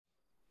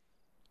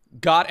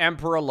God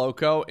Emperor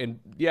Lowko. And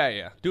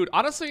yeah. Dude,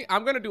 honestly,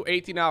 I'm going to do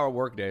 18-hour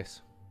work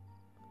days.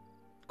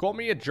 Call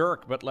me a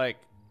jerk, but like,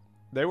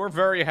 they were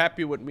very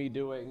happy with me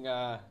doing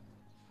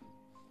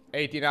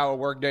 18-hour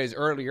work days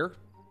earlier.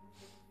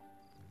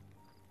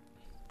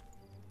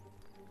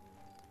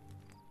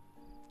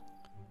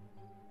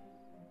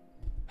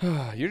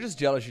 You're just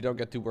jealous you don't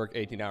get to work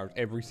 18 hours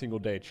every single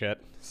day, chat.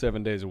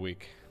 7 days a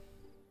week.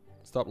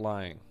 Stop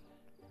lying.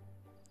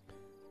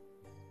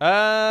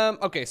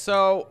 Okay,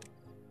 so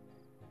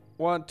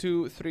 1,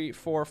 2, 3,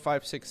 4,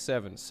 5, 6,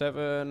 7.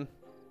 7.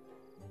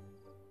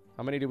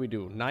 How many do we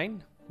do?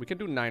 9? We can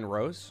do 9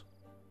 rows.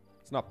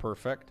 It's not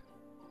perfect.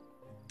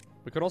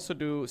 We could also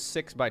do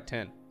 6 by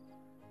 10.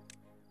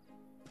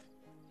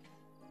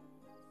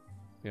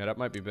 Yeah, that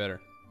might be better.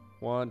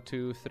 1,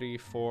 2, 3,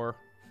 4,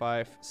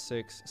 5,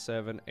 6,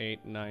 7,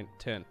 8, 9,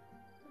 10.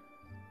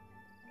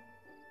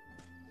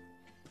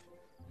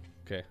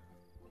 Okay.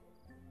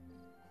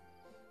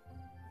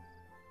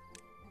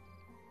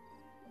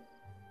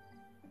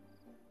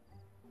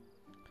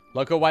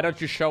 Lowko, why don't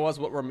you show us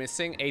what we're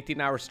missing?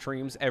 18-hour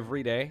streams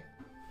every day.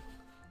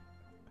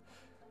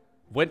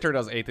 Winter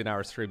does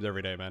 18-hour streams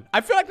every day, man.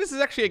 I feel like this is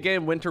actually a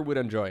game Winter would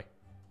enjoy.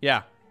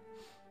 Yeah.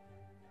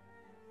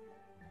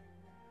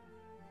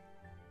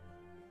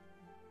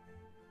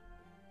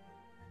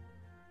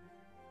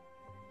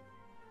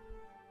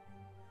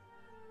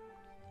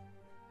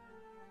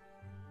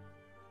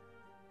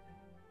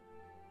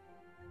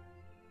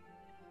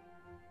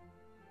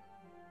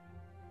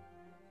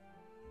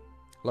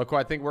 Lowko,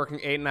 I think working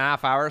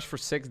 8.5 hours for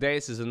 6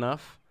 days is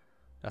enough.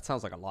 That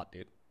sounds like a lot,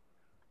 dude.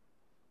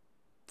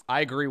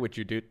 I agree with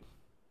you, dude.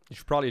 You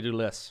should probably do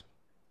less.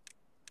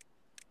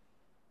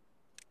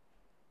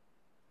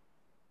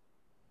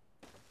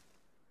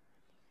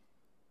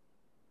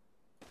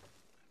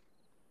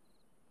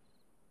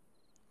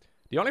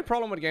 The only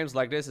problem with games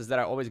like this is that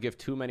I always give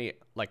too many,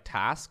 like,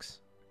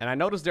 tasks. And I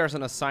noticed there's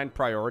an assigned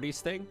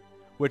priorities thing,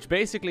 which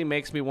basically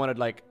makes me want to,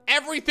 like,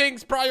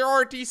 everything's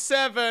priority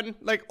 7.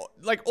 Like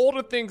all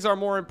the things are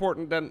more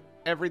important than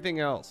everything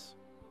else.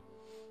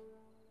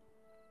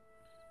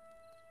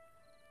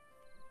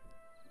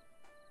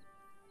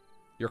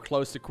 You're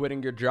close to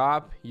quitting your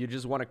job. You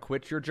just want to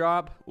quit your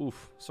job.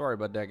 Oof. Sorry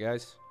about that,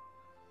 guys.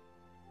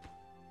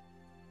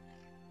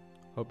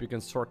 Hope you can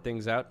sort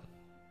things out.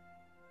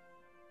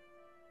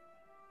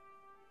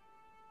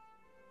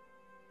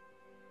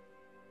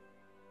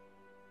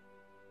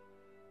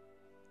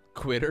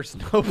 Quitters,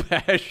 no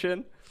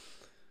passion.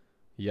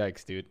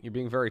 Yikes, dude. You're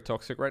being very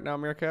toxic right now,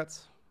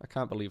 Meerkats. I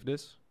can't believe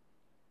this.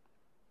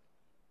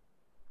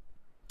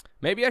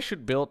 Maybe I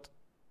should build...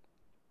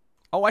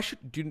 Oh, I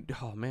should do...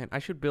 Oh, man. I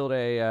should build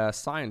a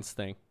science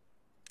thing.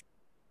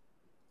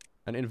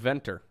 An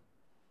inventor.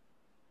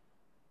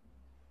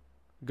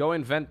 Go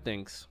invent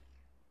things.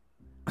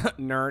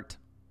 Nerd.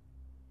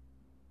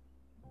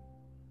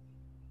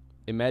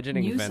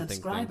 Imagining inventing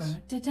things. New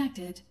subscriber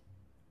detected.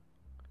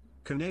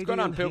 Canadian What's going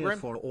on, Pilgrim? Here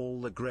for all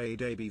the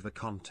grade A beaver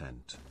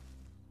content.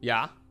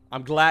 Yeah.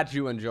 I'm glad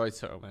you enjoyed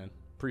so, man.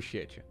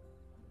 Appreciate you.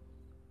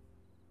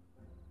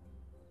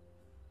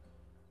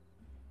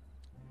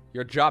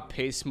 Your job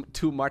pays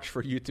too much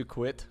for you to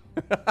quit.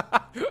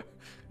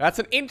 That's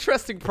an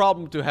interesting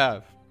problem to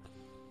have.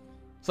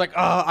 It's like,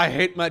 oh, I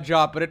hate my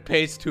job, but it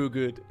pays too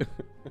good.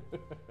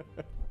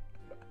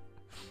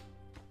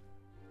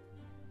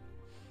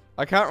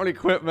 I can't really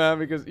quit, man,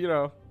 because, you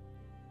know.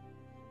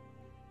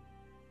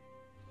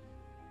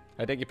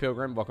 I thank you,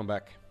 Pilgrim. Welcome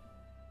back.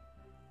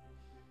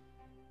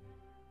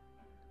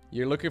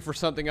 You're looking for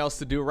something else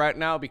to do right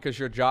now because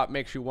your job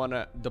makes you want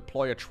to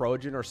deploy a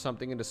Trojan or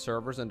something into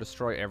servers and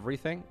destroy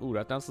everything? Ooh,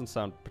 that doesn't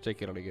sound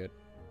particularly good.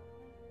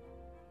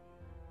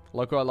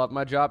 Lowko, I love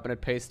my job and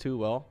it pays too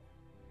well.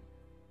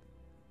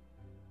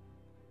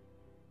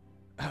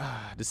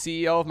 The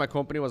CEO of my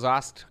company was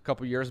asked a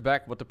couple years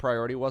back what the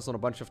priority was on a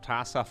bunch of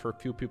tasks after a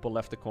few people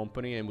left the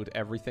company and with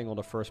everything on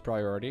the first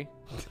priority.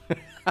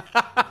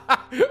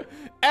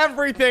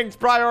 Everything's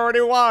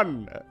priority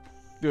 1!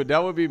 Dude,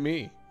 that would be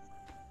me.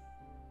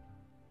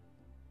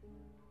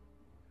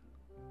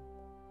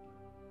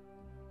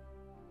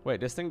 Wait,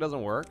 this thing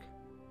doesn't work?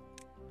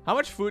 How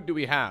much food do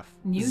we have?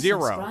 New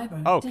 0.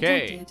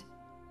 Okay.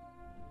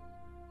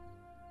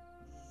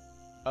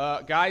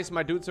 Detected. Guys,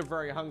 my dudes are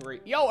very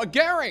hungry. Yo, a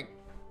Garing!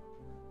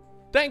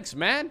 Thanks,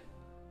 man.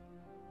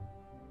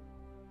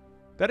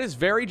 That is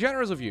very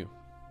generous of you.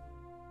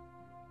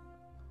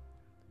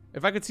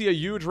 If I could see a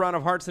huge round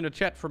of hearts in the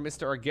chat from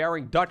Mr.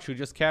 Agaring Dutch, who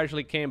just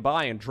casually came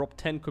by and dropped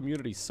 10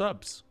 community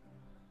subs.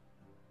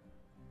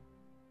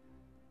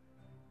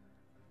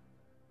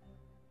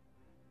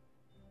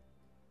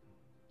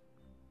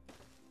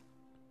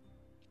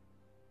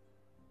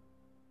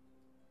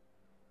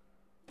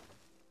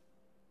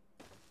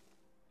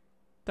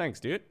 Thanks,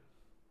 dude.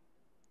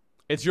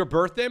 It's your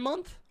birthday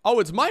month? Oh,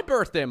 it's my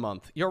birthday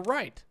month. You're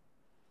right.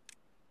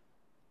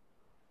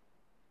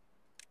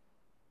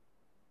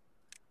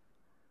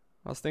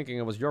 I was thinking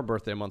it was your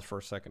birthday month for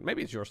a second.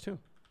 Maybe it's yours too.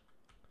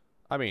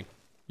 I mean,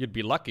 you'd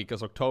be lucky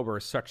because October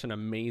is such an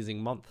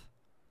amazing month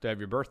to have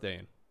your birthday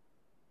in.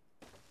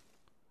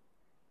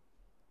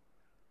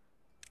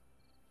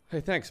 Hey,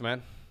 thanks,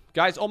 man.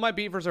 Guys, all my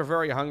beavers are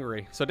very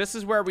hungry. So this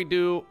is where we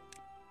do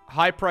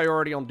high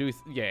priority on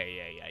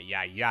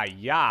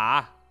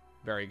yeah.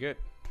 Very good.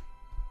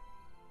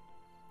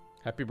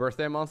 Happy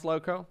birthday month,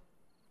 Lowko.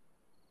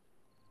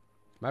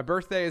 My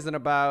birthday is in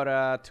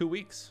about 2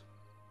 weeks.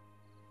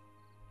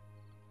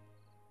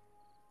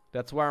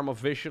 That's where I'm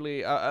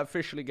officially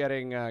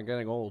getting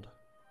old.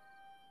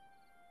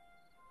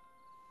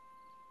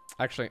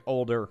 Actually,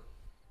 older.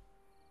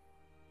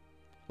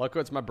 Lowko,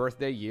 it's my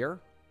birthday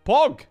year.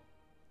 Pog!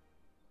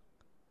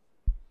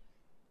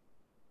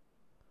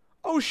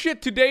 Oh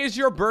shit, today is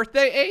your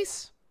birthday,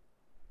 Ace?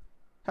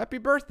 Happy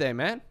birthday,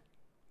 man.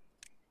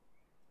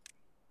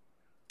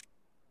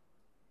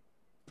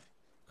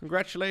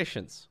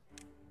 Congratulations.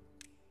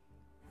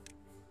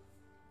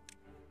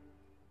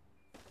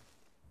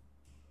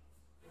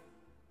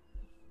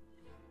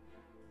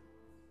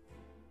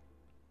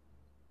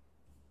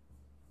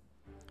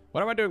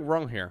 What am I doing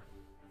wrong here?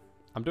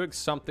 I'm doing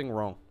something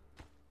wrong.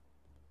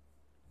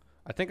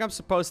 I think I'm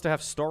supposed to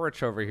have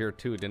storage over here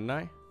too, didn't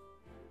I?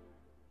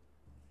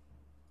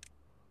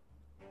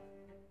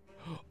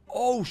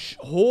 Oh,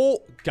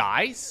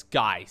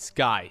 guys.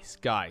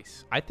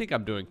 I think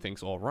I'm doing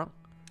things all wrong.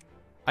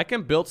 I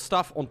can build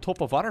stuff on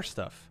top of other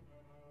stuff.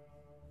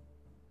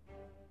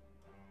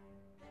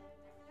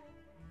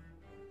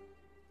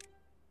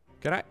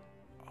 Can I?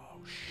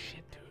 Oh,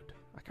 shit, dude.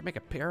 I can make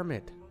a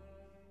pyramid.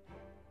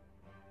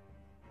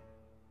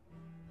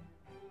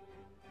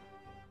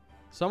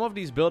 Some of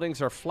these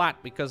buildings are flat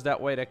because that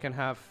way they can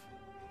have...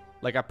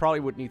 Like, I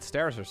probably would need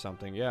stairs or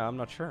something. Yeah, I'm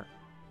not sure.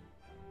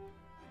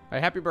 Hey,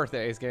 happy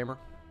birthday, Ace Gamer.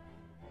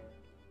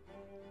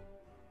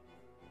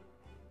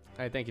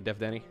 Hey, thank you, Def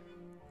Denny.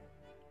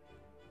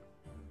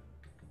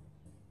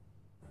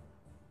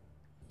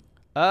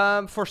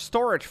 For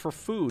storage, for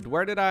food,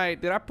 where did I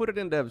put it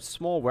in the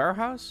small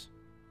warehouse?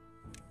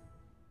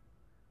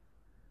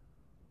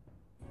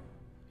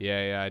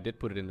 Yeah, I did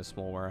put it in the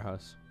small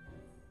warehouse.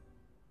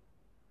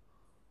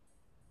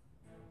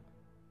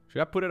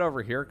 Should I put it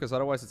over here? Because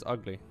otherwise it's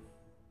ugly.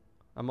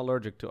 I'm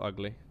allergic to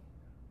ugly.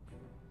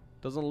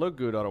 Doesn't look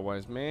good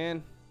otherwise,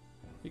 man.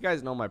 You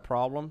guys know my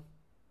problem.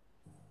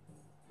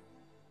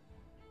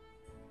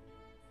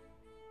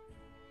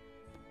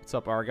 What's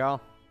up, Argyle?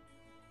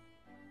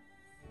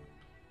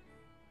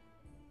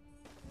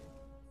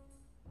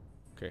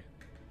 Okay.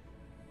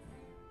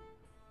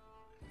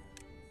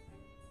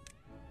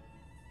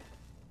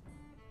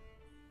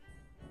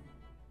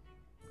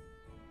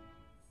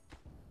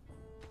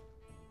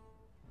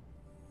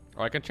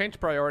 Oh, I can change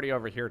priority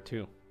over here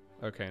too.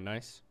 Okay,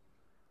 nice.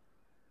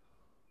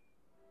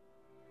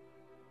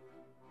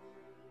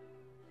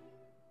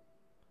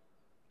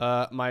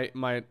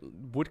 My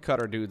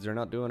woodcutter dudes are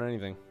not doing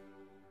anything.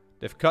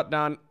 They've cut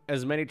down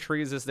as many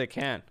trees as they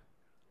can.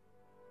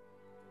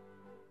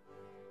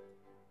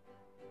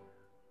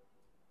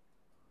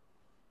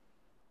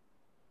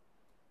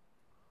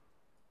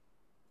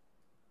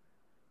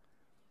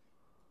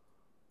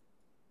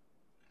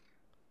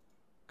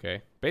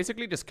 Okay.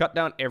 Basically, just cut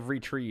down every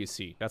tree you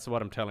see. That's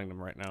what I'm telling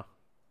them right now.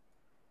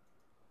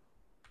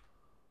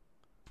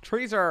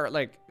 Trees are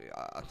like...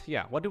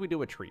 yeah, what do we do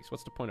with trees?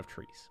 What's the point of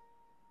trees?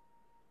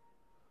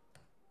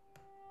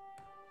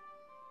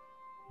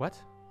 What?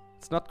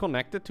 It's not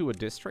connected to a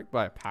district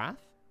by a path?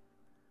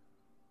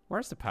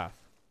 Where's the path?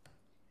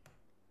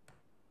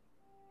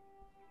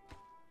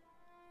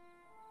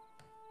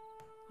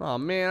 Oh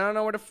man, I don't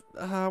know where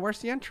the where's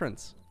the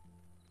entrance?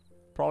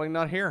 Probably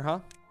not here,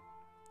 huh?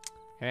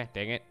 Eh,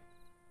 dang it.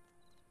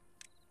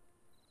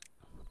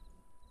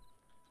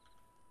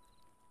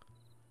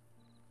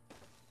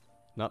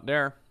 Not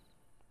there.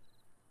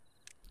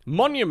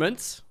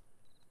 Monuments?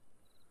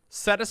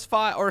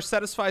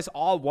 Satisfies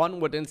all one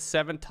within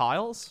 7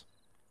 tiles?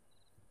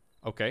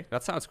 Okay,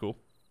 that sounds cool.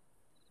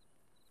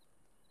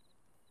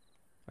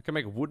 I can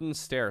make wooden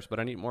stairs, but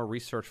I need more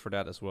research for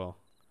that as well.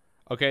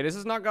 Okay, this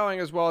is not going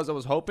as well as I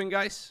was hoping,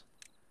 guys.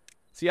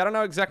 See, I don't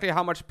know exactly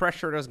how much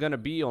pressure there's gonna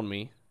be on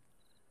me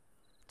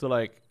to,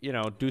 like, you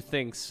know, do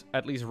things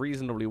at least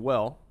reasonably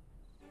well.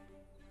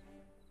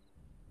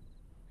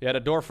 Yeah, the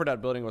door for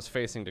that building was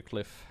facing the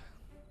cliff.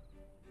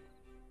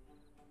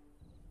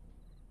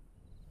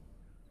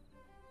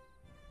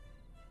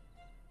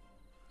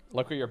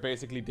 Luckily, you're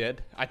basically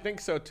dead. I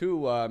think so too,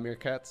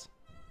 Meerkats.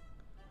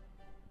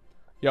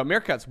 Yo,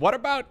 Meerkats, what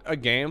about a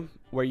game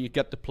where you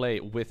get to play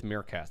with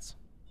Meerkats?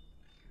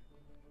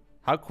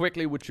 How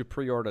quickly would you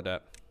pre-order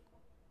that?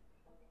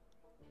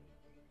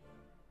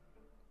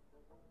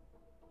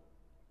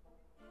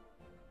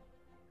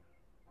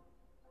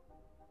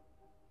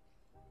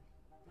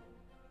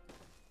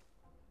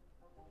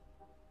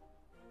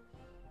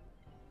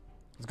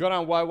 What's going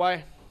on,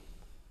 YY?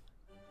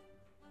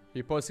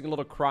 You posting a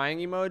little crying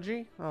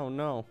emoji? Oh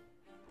no.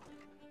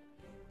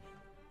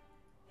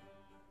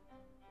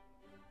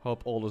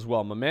 Hope all is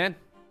well, my man.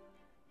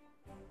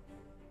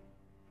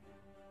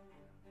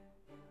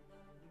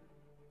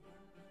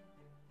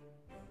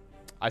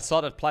 I saw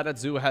that Planet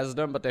Zoo has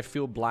them, but they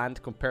feel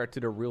bland compared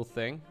to the real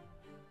thing.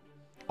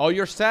 Oh,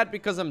 you're sad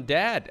because I'm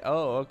dead.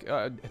 Oh,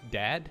 okay.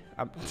 Dad?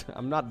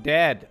 I'm not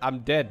dead. I'm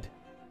dead.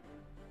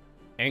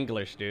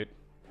 English, dude.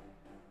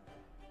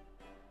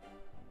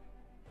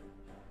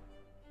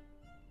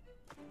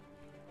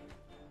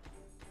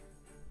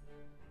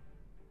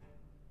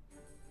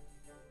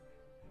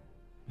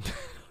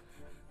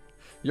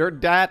 You're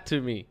dad to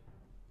me.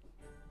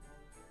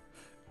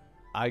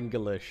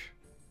 English.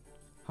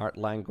 Heart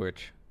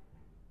language.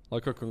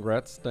 Lowko,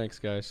 congrats. Thanks,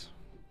 guys.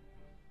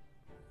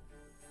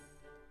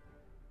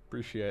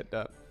 Appreciate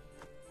that.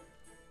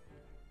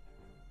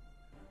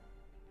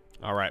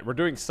 Alright, we're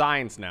doing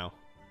science now.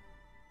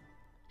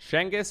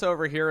 Shengis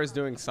over here is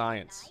doing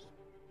science.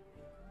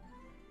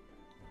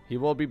 He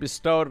will be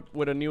bestowed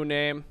with a new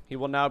name. He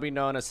will now be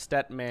known as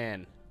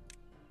Stetman.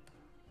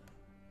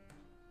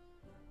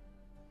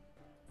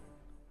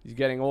 He's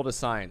getting all the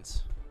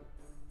science.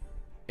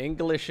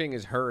 Englishing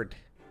is heard.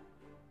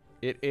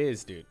 It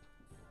is, dude.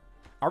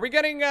 Are we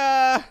getting,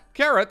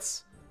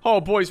 carrots?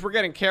 Oh, boys, we're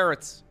getting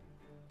carrots.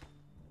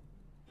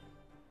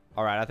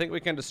 Alright, I think we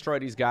can destroy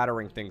these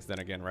gathering things then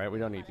again, right? We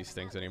don't need these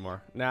things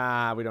anymore.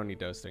 Nah, we don't need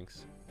those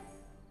things.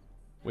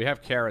 We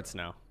have carrots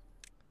now.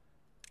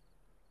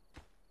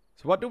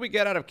 So what do we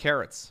get out of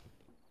carrots?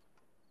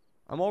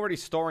 I'm already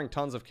storing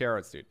tons of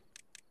carrots, dude.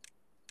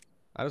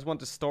 I just want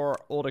to store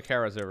all the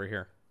carrots over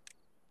here.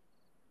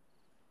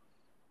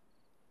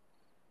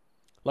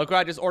 Lowko,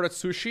 I just ordered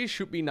sushi.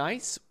 Should be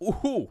nice.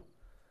 Ooh.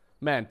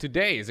 Man,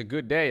 today is a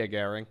good day,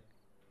 Agaring.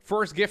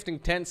 First gifting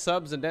 10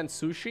 subs and then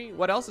sushi?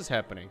 What else is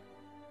happening?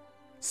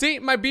 See,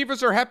 my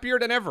beavers are happier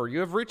than ever. You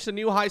have reached a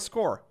new high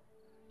score.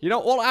 You know,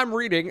 all I'm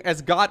reading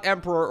as God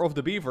Emperor of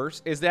the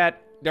Beavers is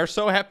that they're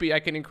so happy I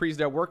can increase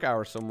their work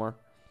hours some more.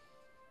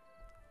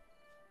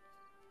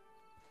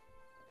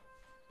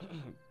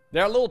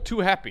 They're a little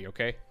too happy,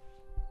 okay?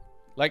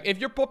 Like, if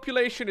your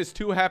population is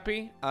too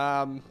happy,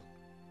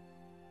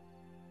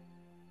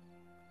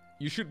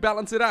 you should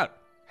balance it out.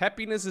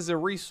 Happiness is a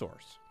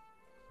resource.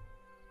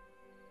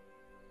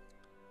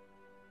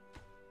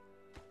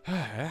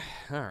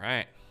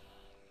 Alright.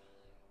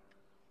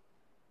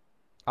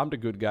 I'm the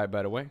good guy,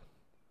 by the way.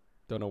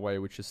 Don't know why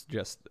we should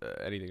suggest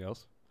anything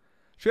else.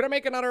 Should I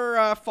make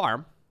another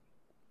farm?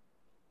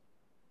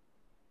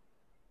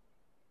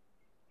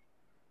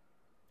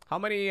 How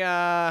many,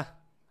 I've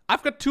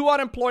got 2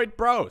 unemployed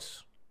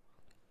bros.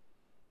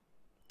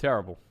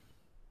 Terrible.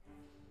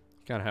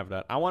 Can't have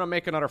that. I want to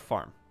make another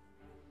farm.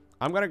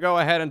 I'm gonna go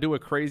ahead and do a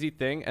crazy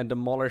thing and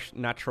demolish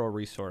natural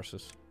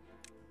resources.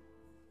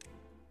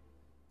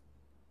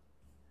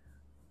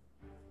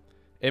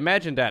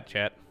 Imagine that,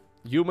 chat.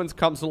 Humans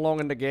comes along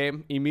in the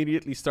game,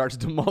 immediately starts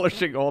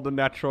demolishing all the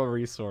natural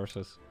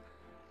resources.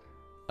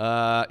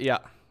 Yeah.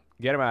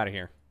 Get him out of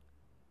here.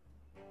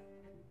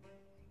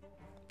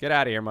 Get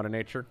out of here, Mother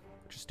Nature.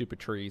 With your stupid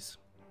trees.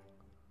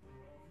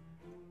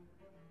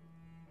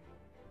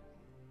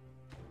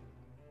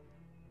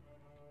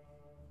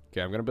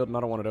 Okay, I'm gonna build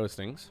another one of those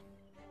things.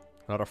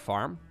 Another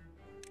farm.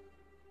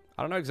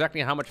 I don't know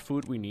exactly how much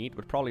food we need,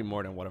 but probably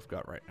more than what I've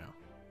got right now.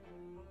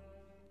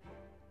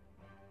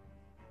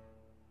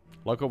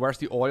 Lowko, where's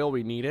the oil?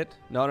 We need it.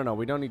 No,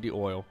 we don't need the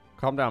oil.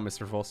 Calm down,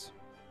 Mr. Voss.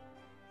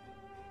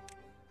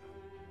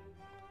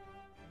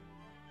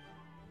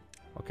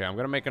 Okay, I'm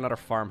gonna make another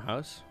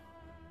farmhouse.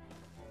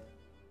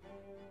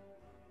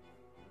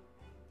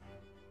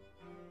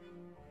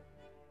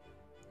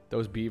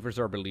 Those beavers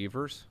are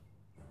believers.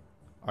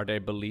 Are they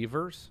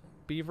believers?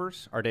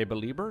 Beavers? Are they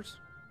believers?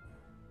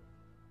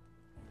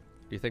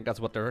 Do you think that's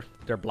what they're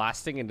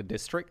blasting in the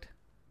district?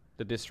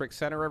 The district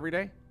center every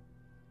day?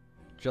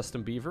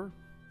 Justin Beaver?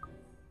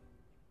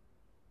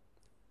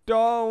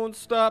 Don't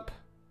stop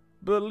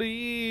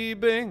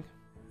believing.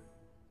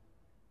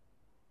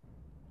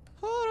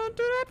 Hold on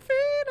to that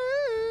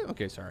feeling.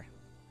 Okay, sorry.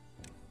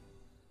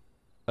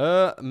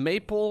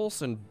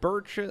 Maples and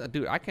birches.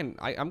 Dude,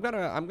 I'm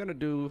gonna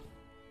do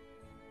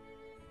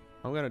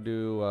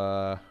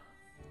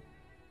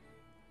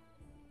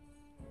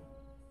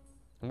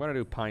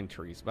pine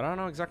trees, but I don't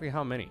know exactly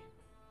how many.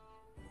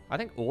 I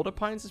think all the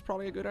pines is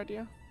probably a good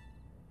idea.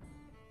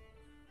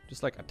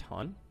 Just like a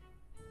ton.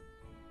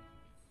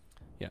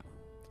 Yeah.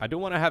 I do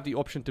want to have the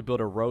option to build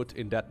a road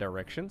in that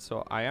direction,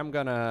 so I am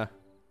gonna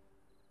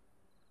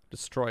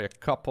destroy a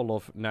couple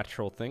of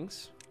natural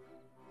things.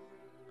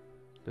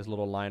 This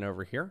little line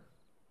over here.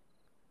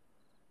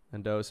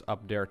 And those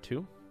up there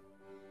too.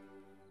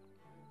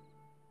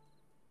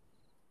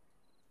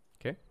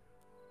 Okay.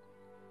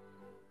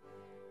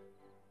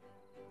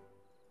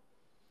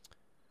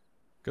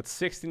 Got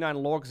 69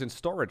 logs in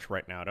storage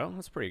right now, though.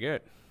 That's pretty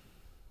good.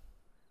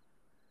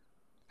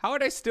 How are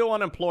they still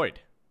unemployed?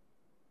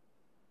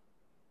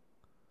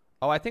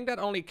 Oh, I think that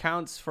only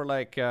counts for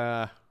like,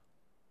 so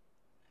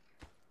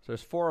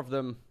there's 4 of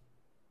them.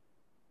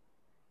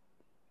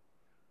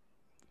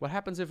 What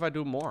happens if I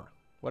do more?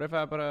 What if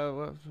I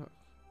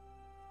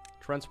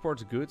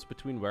transports goods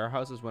between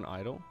warehouses when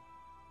idle?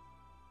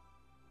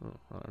 Oh,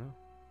 I don't know.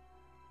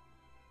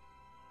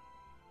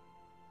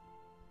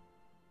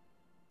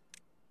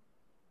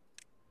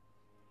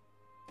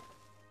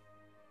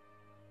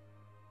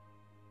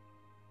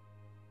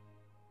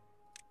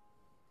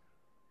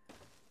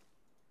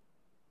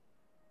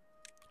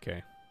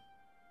 Okay.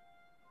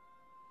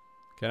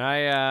 Can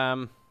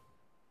I,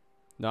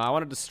 No, I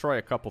want to destroy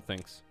a couple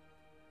things.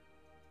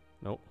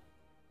 Nope.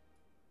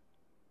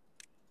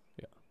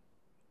 Yeah.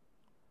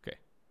 Okay.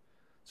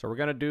 So we're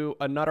gonna do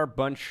another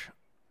bunch,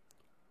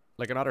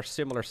 like another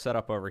similar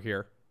setup over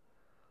here.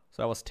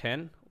 So that was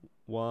 10.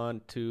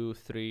 1, 2,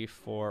 3,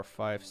 4,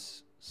 5,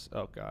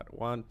 oh god.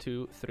 1,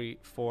 2, 3,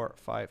 4,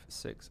 5,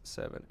 6,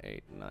 7,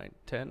 8, 9,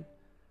 10.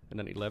 And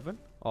then 11.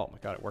 Oh my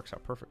god, it works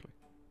out perfectly.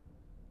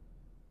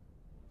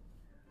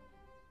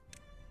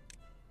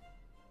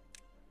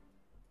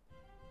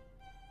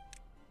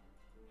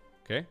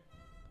 Okay.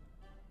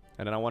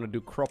 And then I want to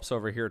do crops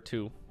over here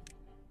too.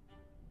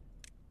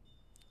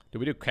 Do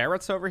we do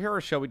carrots over here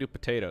or shall we do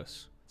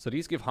potatoes? So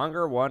these give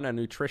hunger 1 and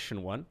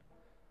nutrition 1.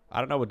 I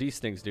don't know what these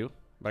things do,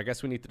 but I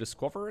guess we need to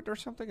discover it or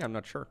something? I'm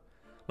not sure.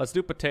 Let's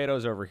do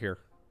potatoes over here.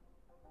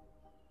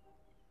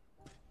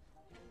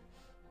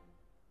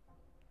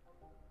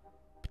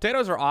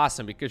 Potatoes are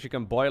awesome because you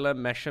can boil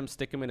them, mash them,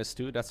 stick them in a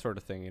stew, that sort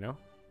of thing, you know?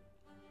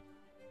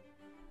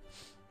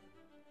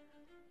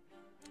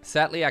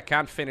 Sadly, I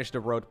can't finish the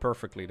road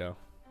perfectly, though.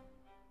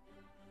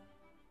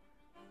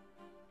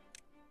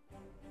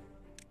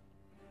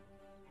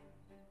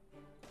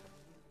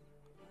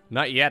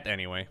 Not yet,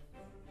 anyway.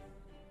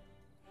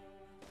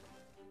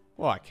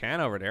 Well, I can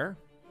over there.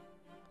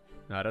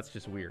 No, that's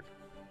just weird.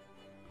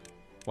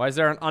 Why is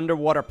there an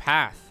underwater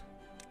path?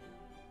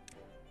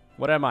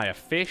 What am I, a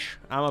fish?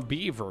 I'm a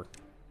beaver.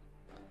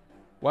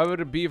 Why would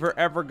a beaver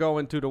ever go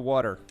into the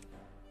water?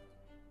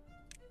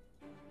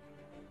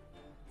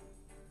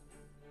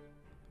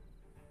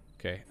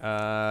 Okay,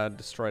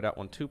 destroy that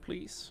one too,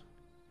 please.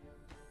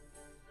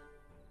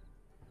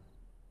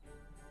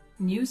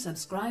 New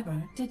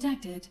subscriber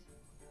detected.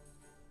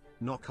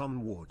 Knock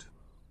on wood.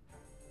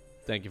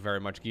 Thank you very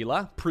much,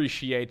 Gila.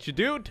 Appreciate you,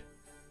 dude.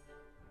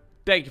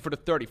 Thank you for the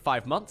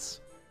 35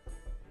 months.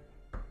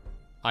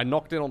 I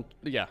knocked it on...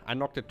 Yeah, I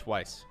knocked it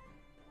twice.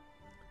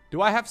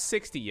 Do I have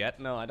 60 yet?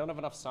 No, I don't have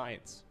enough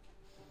science.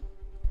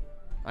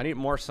 I need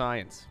more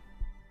science.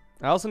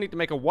 I also need to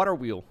make a water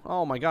wheel.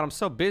 Oh my god, I'm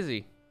so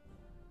busy.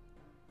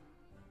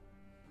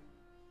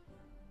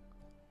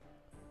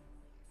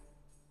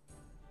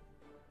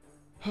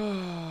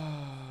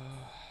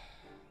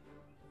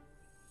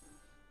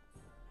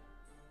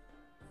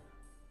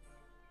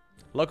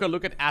 Lowko,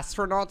 look at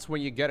astronauts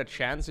when you get a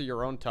chance at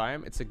your own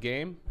time. It's a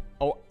game.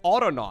 Oh,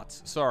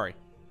 autonauts. Sorry.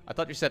 I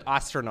thought you said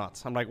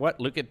astronauts. I'm like, what?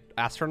 Look at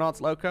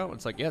astronauts, Lowko?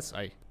 It's like, yes,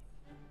 I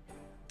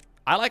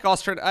like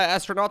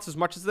astronauts as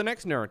much as the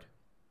next nerd.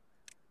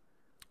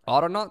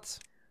 Autonauts?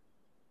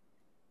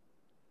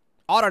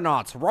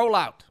 Autonauts, roll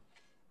out.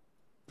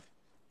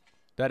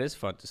 That is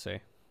fun to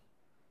say.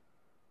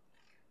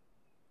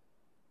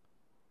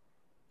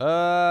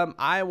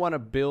 I want to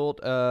build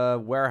a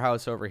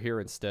warehouse over here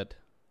instead.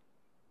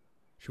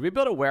 Should we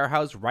build a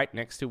warehouse right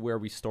next to where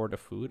we store the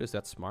food? Is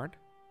that smart?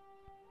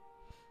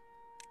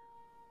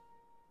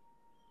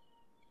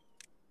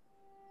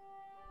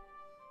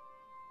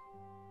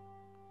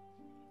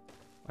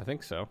 I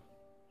think so.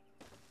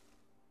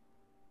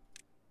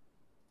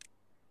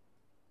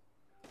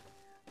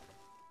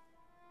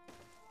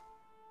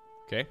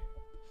 Okay.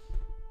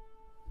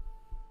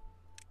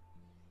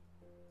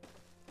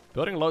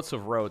 Building loads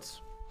of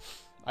roads.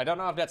 I don't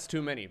know if that's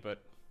too many,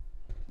 but...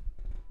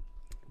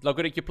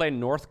 Lowko, did you play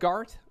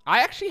Northgard? I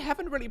actually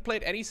haven't really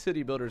played any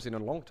city builders in a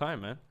long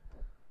time, man.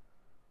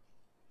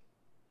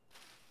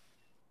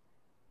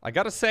 I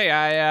gotta say,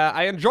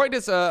 I enjoyed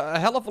this a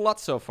hell of a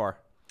lot so far.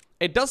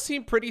 It does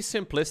seem pretty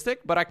simplistic,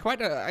 but I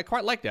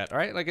quite like that,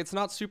 right? Like, it's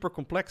not super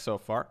complex so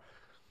far.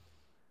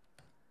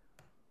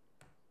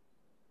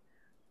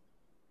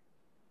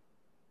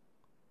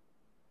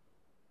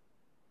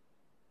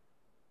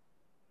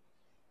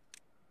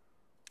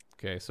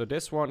 Okay, so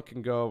this one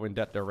can go in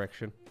that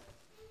direction.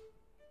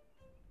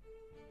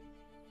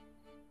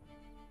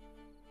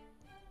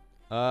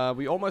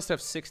 We almost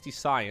have 60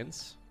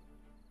 science.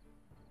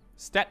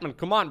 Statman,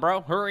 come on,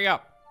 bro. Hurry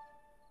up.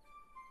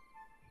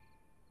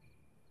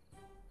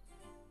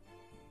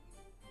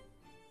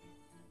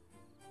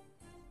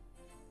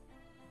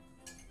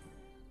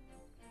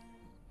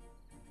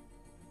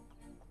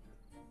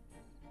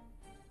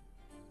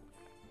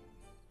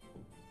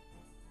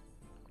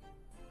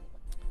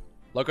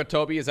 Lowko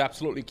Toby is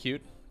absolutely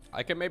cute.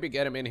 I can maybe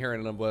get him in here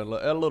in a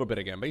little bit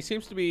again, but he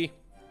seems to be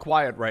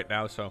quiet right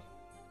now, so...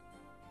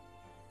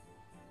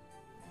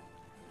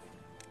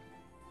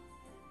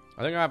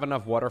 I think I have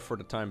enough water for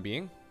the time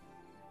being.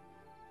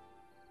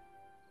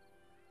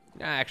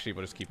 Yeah, actually,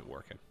 we'll just keep it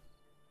working.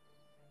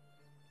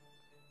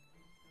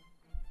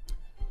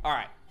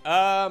 Alright,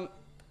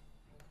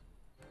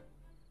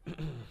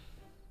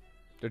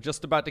 they're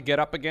just about to get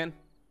up again.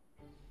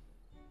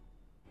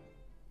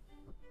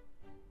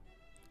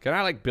 Can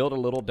I, like, build a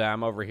little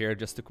dam over here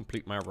just to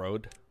complete my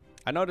road?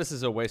 I know this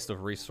is a waste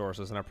of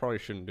resources, and I probably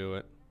shouldn't do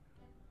it.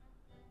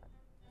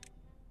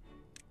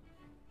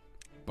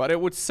 But it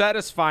would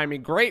satisfy me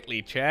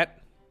greatly,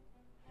 chat.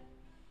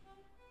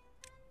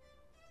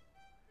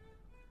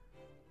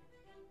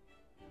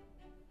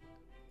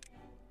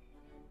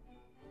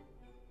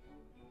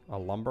 A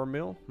lumber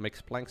mill?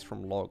 Makes planks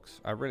from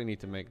logs. I really need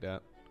to make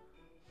that.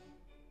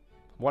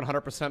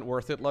 100%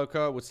 worth it,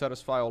 Lowko. Would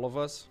satisfy all of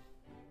us.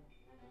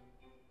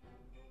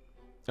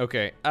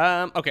 Okay.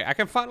 Okay, I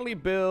can finally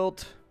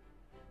build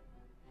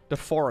the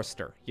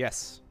forester.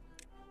 Yes.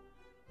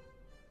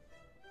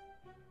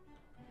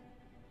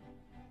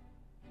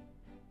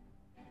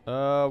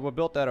 We'll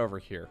build that over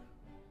here.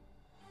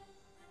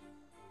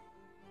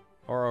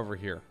 Or over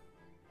here.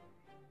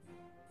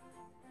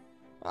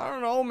 I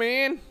don't know,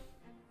 man.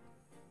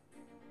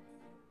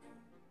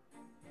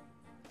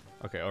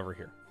 Okay, over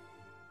here.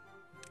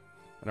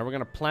 And then we're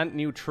gonna plant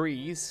new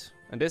trees.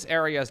 And this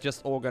area is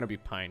just all gonna be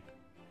pine.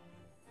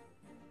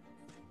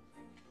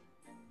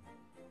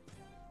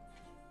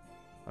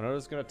 I know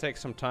this is gonna take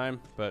some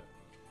time, but...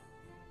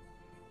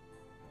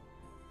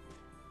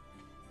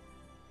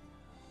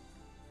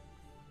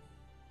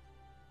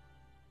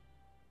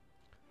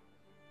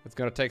 it's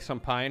gonna take some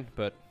pine,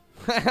 but...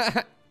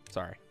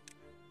 sorry.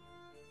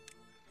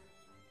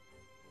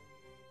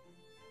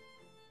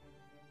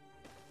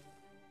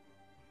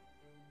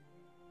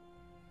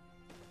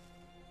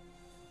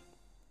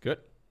 Good.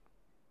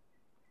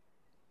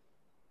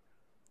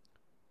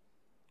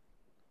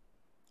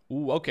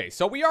 Ooh, okay.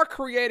 So we are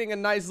creating a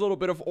nice little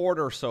bit of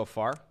order so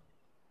far.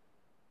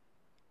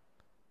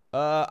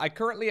 I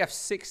currently have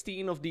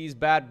 16 of these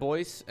bad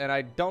boys, and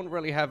I don't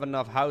really have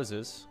enough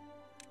houses.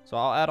 So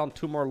I'll add on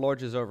 2 more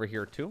lodges over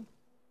here too.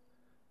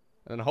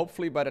 And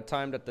hopefully by the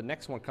time that the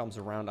next one comes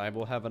around, I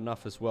will have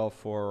enough as well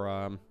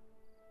for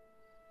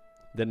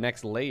the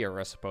next layer,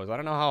 I suppose. I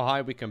don't know how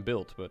high we can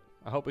build, but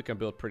I hope we can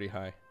build pretty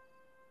high.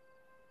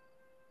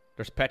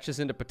 There's patches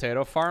in the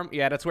potato farm?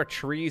 Yeah, that's where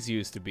trees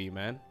used to be,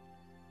 man.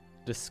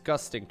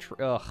 Disgusting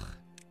ugh.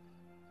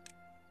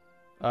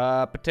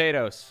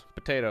 Potatoes.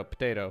 Potato,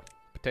 potato.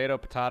 Potato,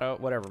 potato,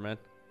 whatever, man.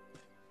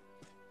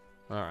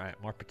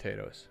 Alright, more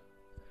potatoes.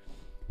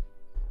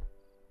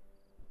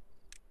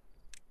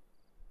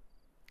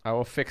 I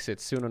will fix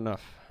it soon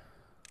enough.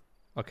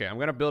 Okay, I'm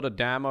gonna build a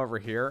dam over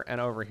here, and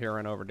over here,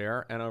 and over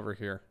there, and over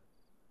here.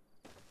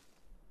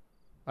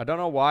 I don't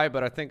know why,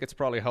 but I think it's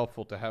probably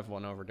helpful to have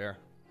one over there.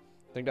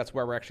 I think that's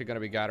where we're actually gonna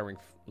be gathering,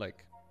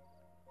 like...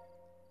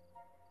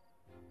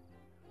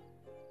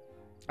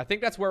 I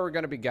think that's where we're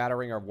gonna be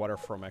gathering our water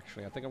from,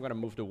 actually. I think I'm gonna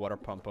move the water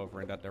pump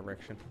over in that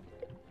direction.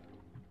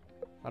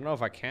 I don't know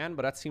if I can,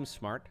 but that seems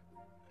smart.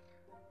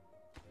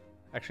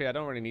 Actually, I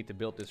don't really need to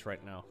build this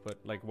right now, but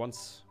like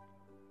once...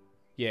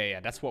 yeah,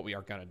 that's what we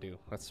are gonna do.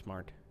 That's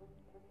smart.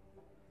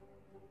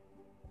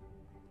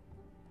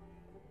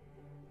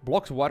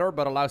 Blocks water,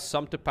 but allows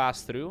some to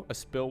pass through. A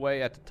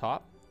spillway at the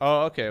top.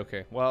 Oh, okay,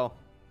 okay. Well,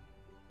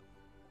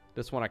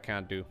 this one I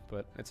can't do,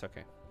 but it's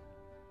okay.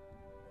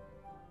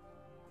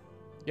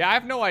 Yeah, I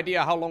have no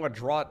idea how long a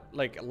drought,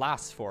 like,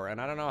 lasts for.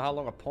 And I don't know how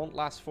long a pond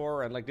lasts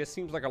for. And, like, this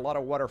seems like a lot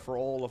of water for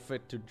all of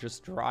it to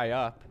just dry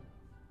up.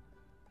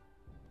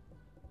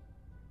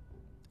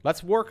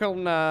 Let's work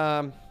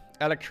on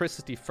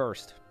electricity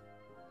first.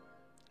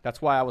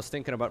 That's why I was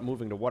thinking about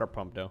moving the water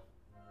pump, though.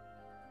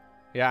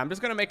 Yeah, I'm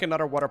just gonna make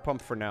another water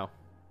pump for now.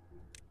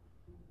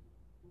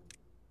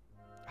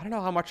 I don't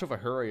know how much of a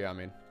hurry I'm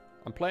in.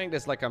 I'm playing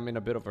this like I'm in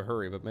a bit of a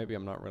hurry, but maybe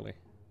I'm not really.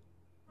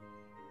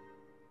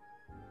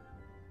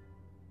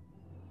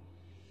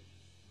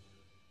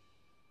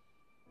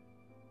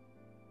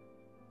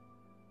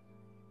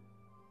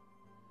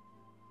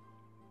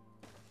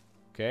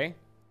 Okay,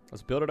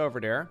 let's build it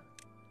over there.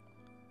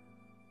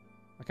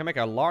 I can make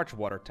a large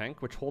water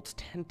tank, which holds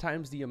 10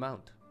 times the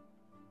amount.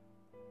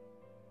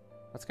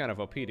 That's kind of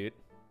OP, dude.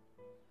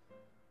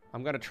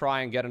 I'm gonna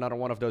try and get another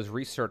one of those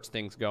research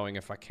things going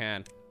if I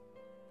can.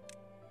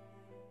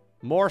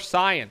 More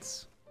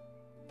science.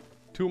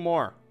 2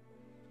 more.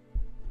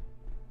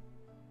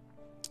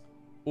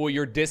 Oh,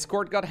 your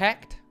Discord got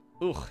hacked?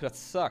 Ugh, that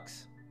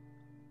sucks.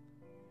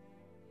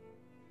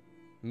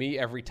 Me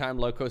every time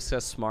Lowko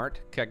says smart.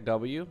 Keck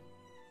W.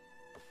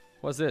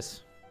 What's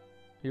this?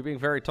 You're being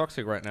very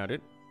toxic right now,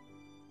 dude.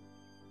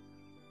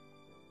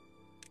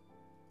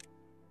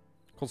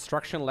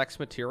 Construction lacks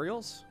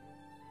materials?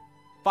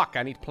 Fuck,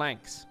 I need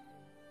planks.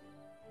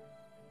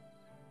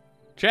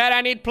 Chad,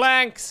 I need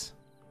planks!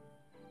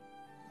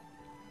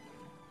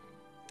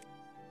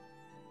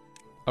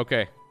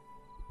 Okay.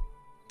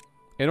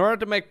 In order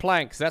to make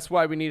planks, that's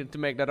why we needed to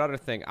make that other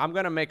thing. I'm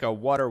gonna make a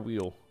water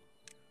wheel.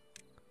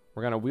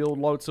 We're gonna wheel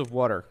loads of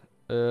water.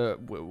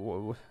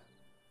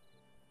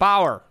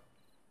 Power!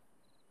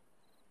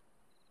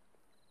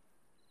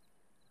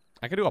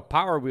 I could do a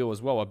power wheel as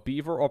well. A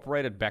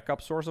beaver-operated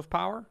backup source of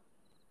power.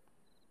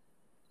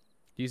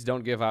 These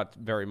don't give out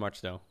very much,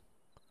 though.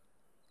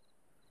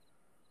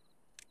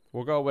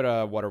 We'll go with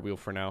a water wheel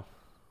for now.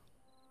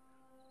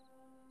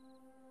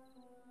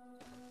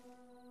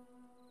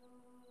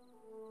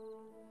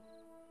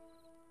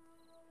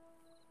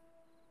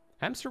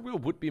 Hamster wheel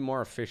would be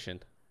more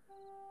efficient.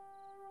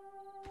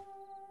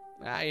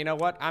 You know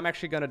what? I'm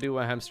actually gonna do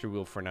a hamster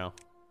wheel for now.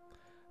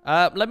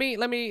 Let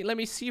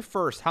me see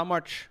first how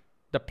much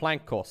the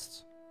plank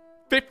costs.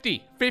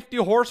 50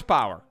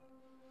 horsepower.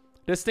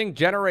 This thing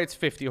generates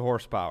 50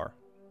 horsepower.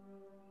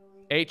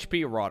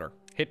 HP rotter.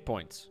 Hit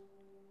points.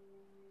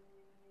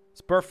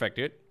 It's perfect,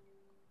 dude.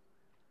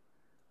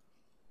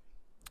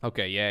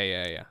 Okay,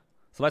 yeah.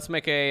 So let's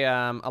make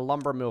a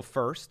lumber mill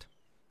first.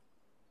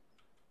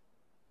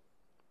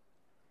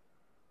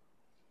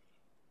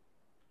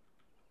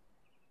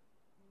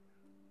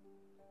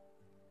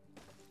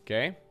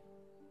 Okay.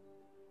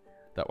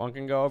 That one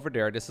can go over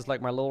there. This is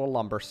like my little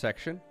lumber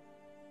section.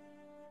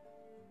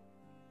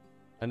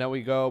 And then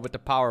we go with the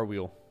power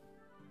wheel.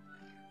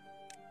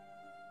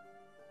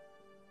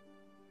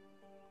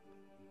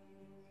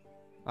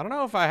 I don't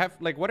know if I have...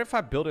 Like, what if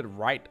I build it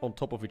right on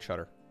top of each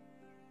other?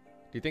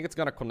 Do you think it's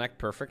gonna connect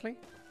perfectly?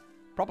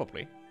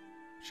 Probably.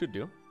 Should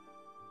do.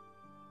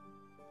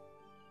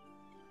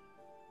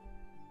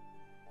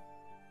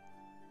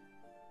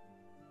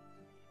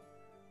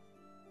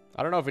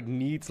 I don't know if it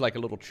needs like a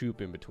little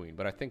tube in between,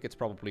 but I think it's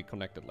probably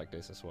connected like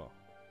this as well.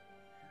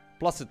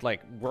 Plus it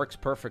like works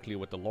perfectly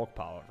with the log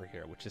pile over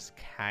here, which is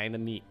kind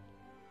of neat.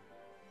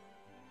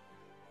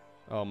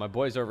 Oh, my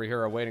boys over here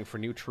are waiting for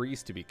new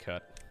trees to be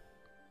cut.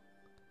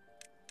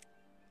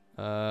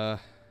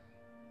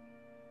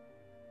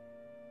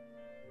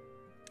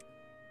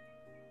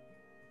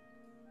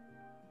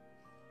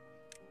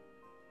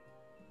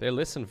 They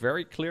listen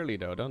very clearly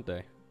though, don't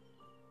they?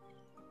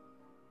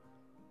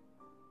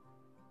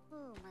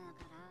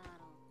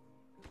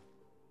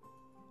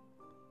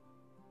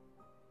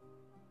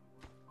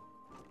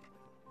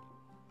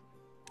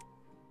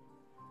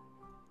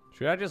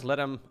 Should I just let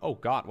him... Oh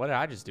god, what did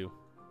I just do?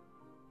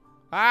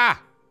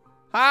 Ah!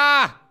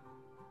 Ah!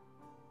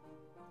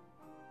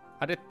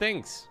 I did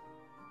things.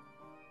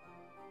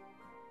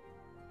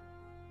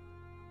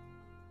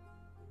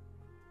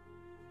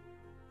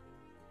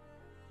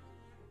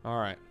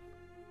 Alright.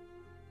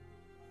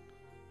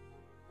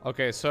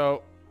 Okay,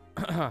 so...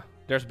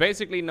 there's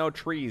basically no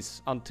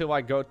trees until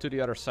I go to the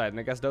other side. And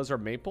I guess those are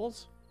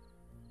maples?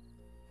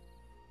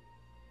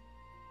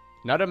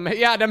 Now the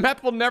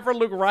map will never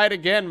look right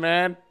again,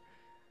 man.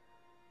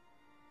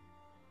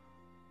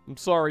 I'm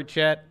sorry,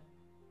 chat.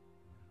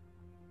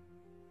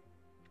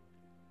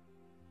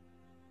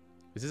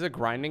 Is this a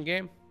grinding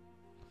game?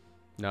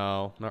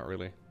 No, not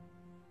really.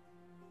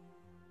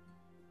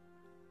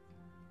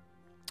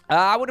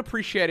 I would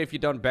appreciate it if you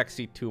don't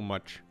backseat too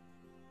much.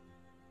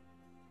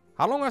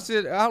 How long does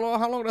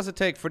it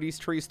take for these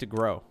trees to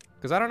grow?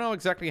 Because I don't know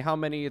exactly how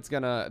many it's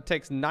gonna... It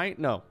takes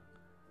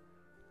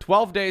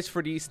 12 days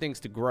for these things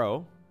to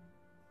grow.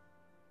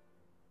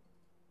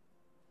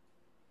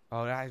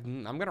 Oh,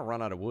 I'm gonna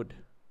run out of wood.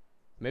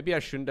 Maybe I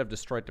shouldn't have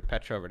destroyed the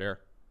patch over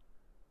there.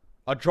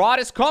 A drought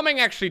is coming,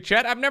 actually,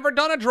 chat. I've never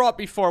done a drought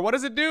before. What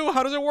does it do?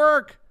 How does it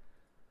work?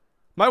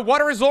 My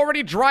water is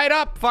already dried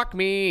up. Fuck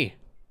me.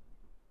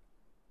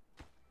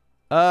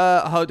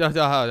 Chat.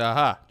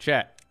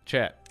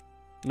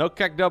 No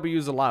CAC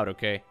W's allowed,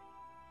 okay?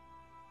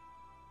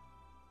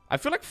 I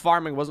feel like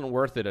farming wasn't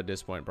worth it at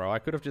this point, bro. I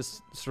could have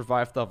just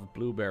survived off of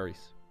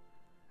blueberries.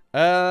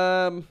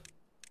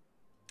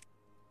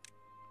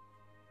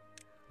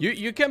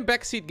 You can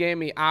backseat game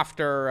me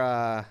after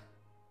I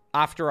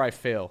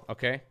fail,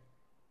 okay?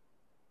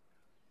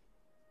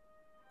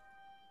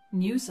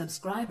 New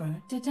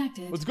subscriber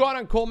detected. What's going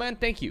on, Coleman?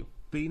 Thank you.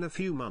 Been a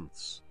few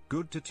months.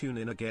 Good to tune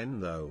in again,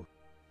 though.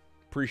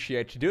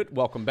 Appreciate you, dude.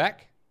 Welcome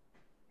back.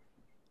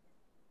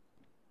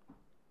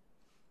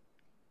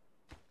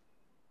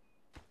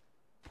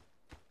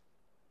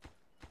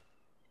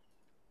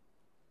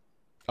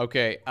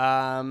 Okay,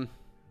 I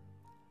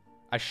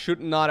should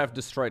not have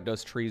destroyed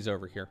those trees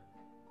over here.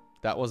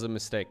 That was a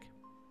mistake.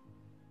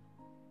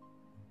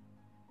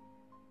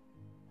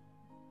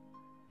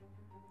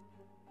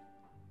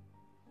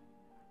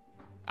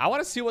 I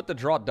want to see what the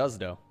drought does,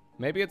 though.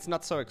 Maybe it's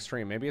not so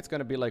extreme. Maybe it's going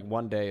to be like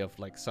one day of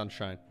like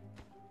sunshine.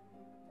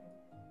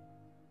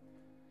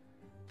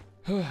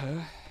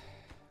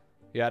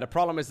 Yeah, the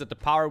problem is that the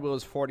power wheel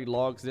is 40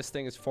 logs. This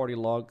thing is 40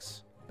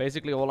 logs.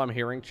 Basically, all I'm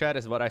hearing, chat,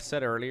 is what I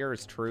said earlier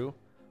is true.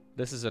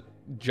 This is a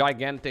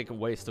gigantic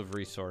waste of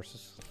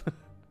resources.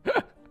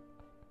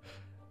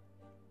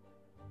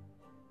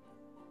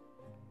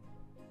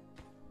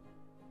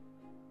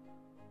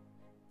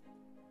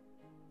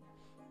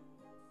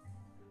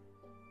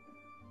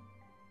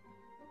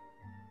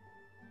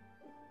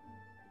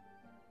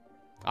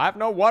 I have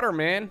no water,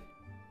 man.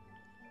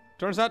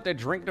 Turns out they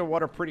drink their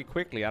water pretty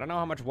quickly. I don't know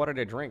how much water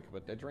they drink,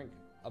 but they drink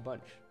a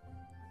bunch.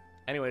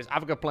 Anyways,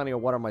 I've got plenty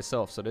of water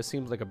myself, so this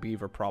seems like a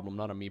beaver problem,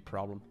 not a me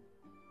problem.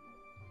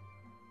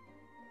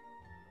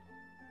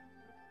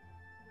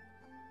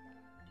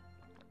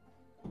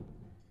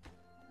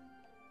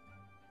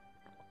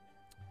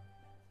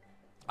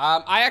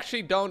 I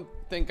actually don't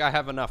think I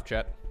have enough,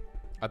 chat.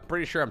 I'm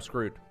pretty sure I'm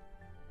screwed.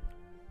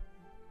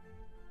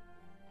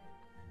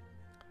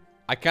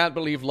 I can't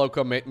believe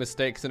Lowko made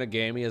mistakes in a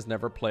game he has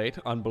never played.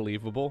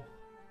 Unbelievable.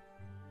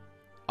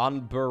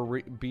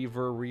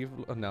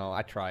 No,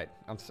 I tried.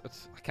 I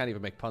can't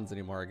even make puns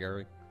anymore,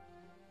 Gary.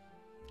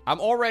 I'm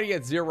already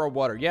at 0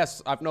 water.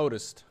 Yes, I've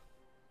noticed.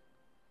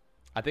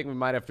 I think we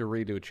might have to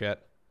redo,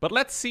 chat. But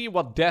let's see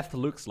what death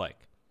looks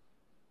like.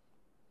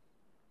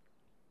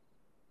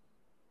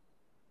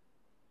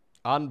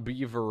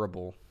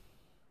 Unbeaverable.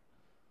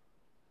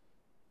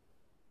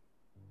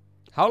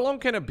 How long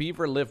can a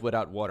beaver live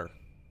without water?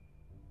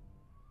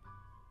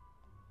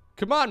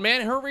 Come on,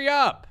 man, hurry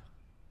up.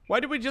 Why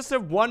do we just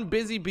have one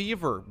busy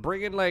beaver?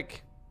 Bring in,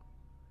 like...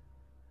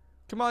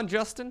 Come on,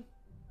 Justin.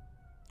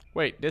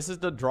 Wait, this is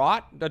the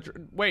drought?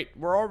 Wait,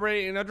 we're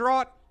already in a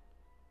drought?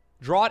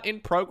 Drought in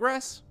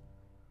progress?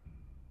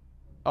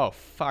 Oh,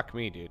 fuck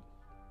me, dude.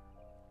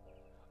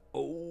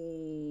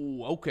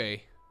 Oh,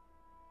 okay.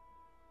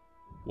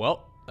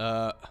 Well,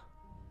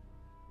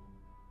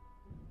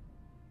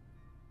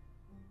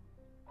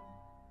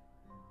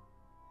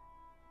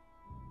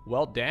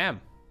 well,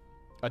 damn.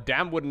 A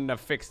dam wouldn't have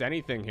fixed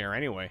anything here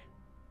anyway.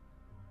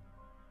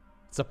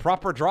 It's a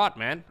proper drought,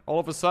 man. All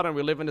of a sudden,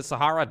 we live in the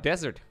Sahara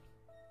Desert.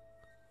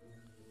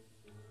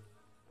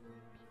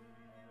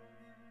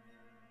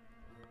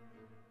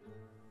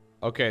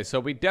 Okay, so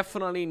we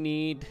definitely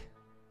need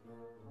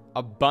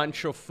a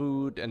bunch of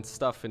food and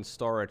stuff in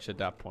storage at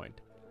that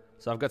point.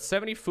 So I've got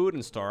 70 food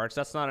in storage.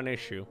 That's not an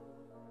issue.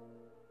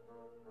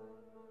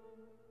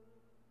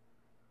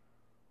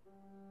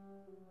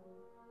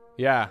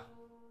 Yeah.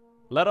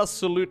 Let us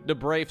salute the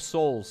brave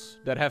souls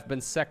that have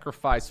been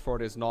sacrificed for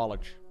this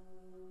knowledge.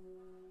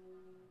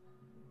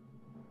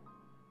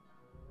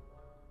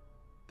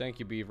 Thank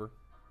you, Beaver.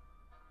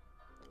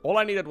 All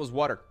I needed was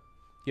water.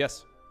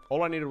 Yes,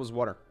 all I needed was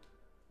water.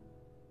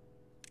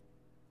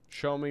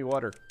 Show me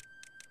water.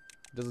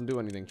 Doesn't do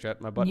anything, chat.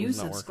 My button's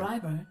not working. New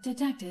subscriber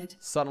detected.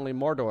 Suddenly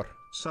Mordor.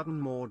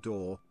 Sudden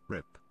Mordor.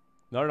 Rip.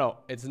 No.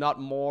 It's not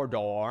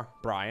Mordor,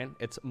 Brian.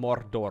 It's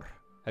Mordor.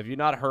 Have you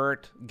not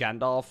heard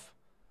Gandalf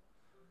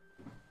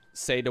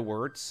say the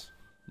words?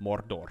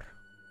 Mordor.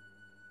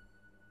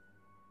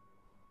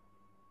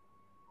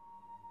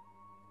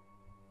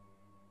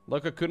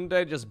 Look, couldn't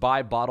they just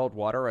buy bottled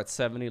water at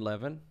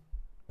 7-Eleven?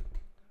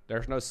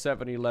 There's no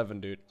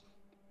 7-Eleven, dude.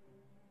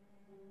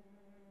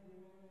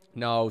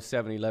 No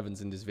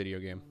 7-Elevens in this video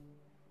game.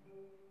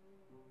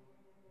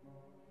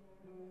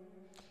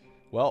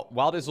 Well,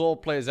 while this all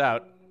plays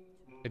out,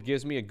 it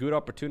gives me a good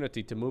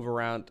opportunity to move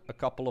around a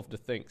couple of the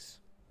things.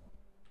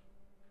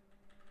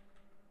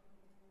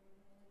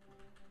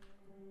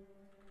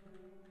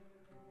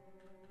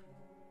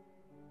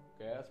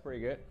 Okay, that's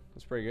pretty good.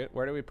 That's pretty good.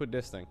 Where do we put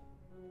this thing?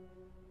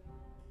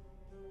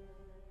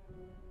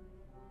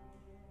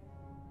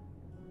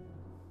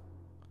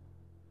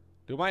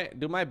 Do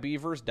my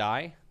beavers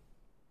die?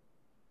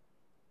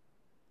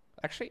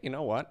 Actually, you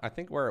know what? I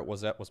think where it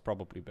was at was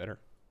probably better.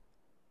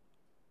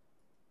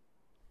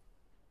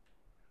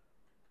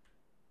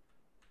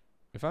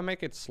 If I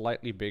make it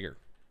slightly bigger,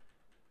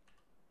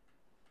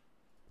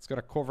 it's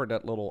gonna cover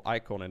that little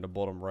icon in the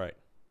bottom right.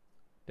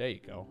 There you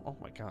go. Oh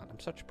my god, I'm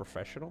such a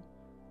professional.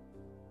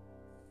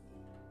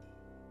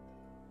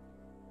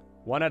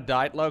 Wanna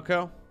diet,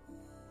 Lowko?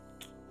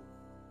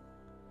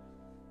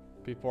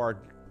 People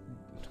are...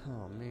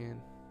 Oh,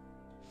 man.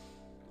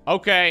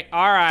 Okay,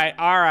 alright.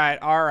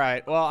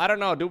 Well, I don't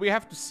know. Do we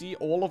have to see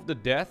all of the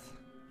death?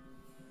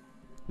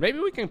 Maybe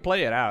we can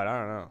play it out. I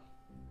don't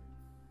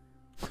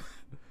know.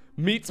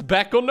 Meat's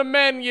back on the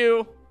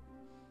menu.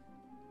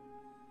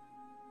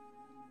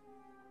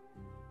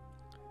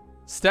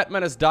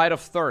 Statman has died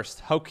of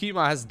thirst.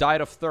 Hokima has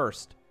died of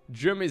thirst.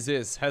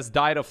 Jumiziz has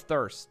died of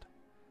thirst.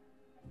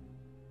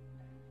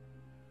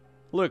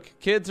 Look,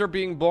 kids are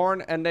being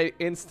born and they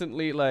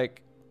instantly,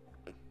 like...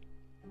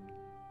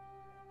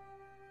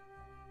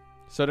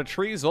 So the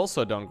trees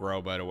also don't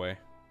grow, by the way.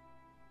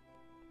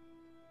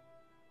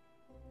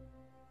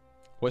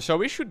 Well, so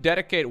we should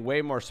dedicate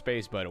way more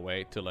space, by the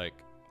way, to, like...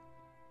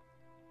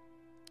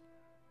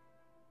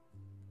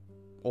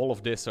 all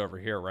of this over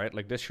here, right?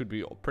 Like, this should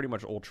be pretty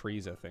much all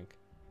trees, I think.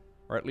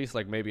 Or at least,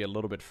 like, maybe a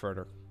little bit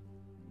further.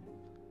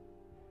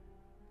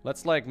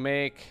 Let's, like,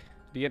 make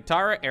the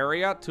entire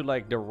area to,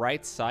 like, the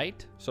right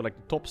side. So, like,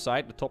 the top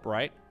side, the top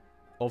right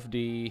of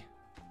the...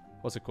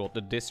 What's it called?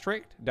 The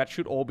district. That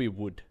should all be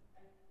wood.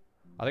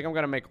 I think I'm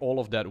gonna make all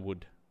of that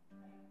wood.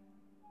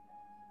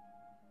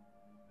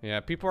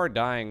 Yeah, people are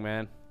dying,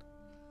 man.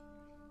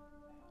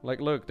 Like,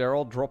 look, they're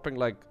all dropping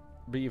like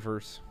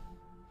beavers.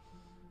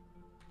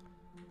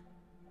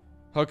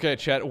 Okay,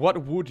 chat,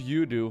 what would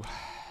you do?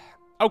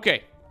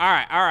 Okay,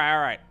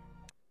 alright.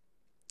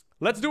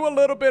 Let's do a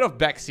little bit of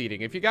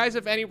backseating. If you guys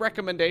have any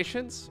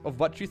recommendations of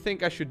what you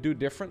think I should do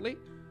differently,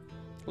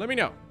 let me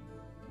know.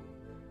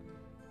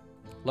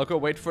 Lowko,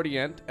 wait for the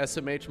end.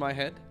 SMH my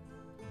head.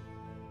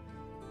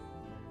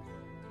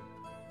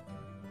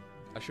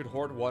 I should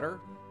hoard water.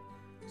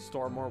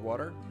 Store more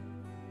water.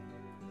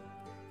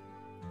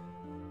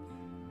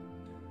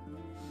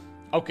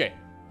 Okay.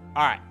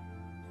 Alright.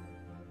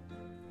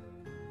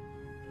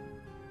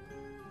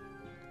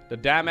 The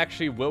dam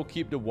actually will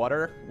keep the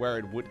water where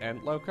it would end,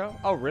 Lowko.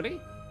 Oh,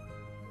 really?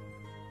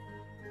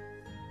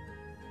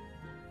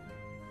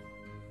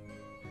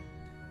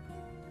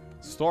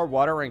 Store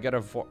water and get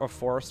a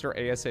forester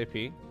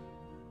ASAP.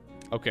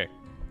 Okay.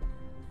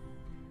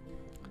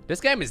 This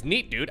game is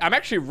neat, dude. I'm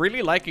actually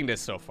really liking this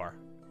so far.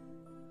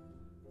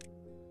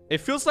 It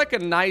feels like a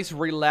nice,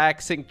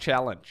 relaxing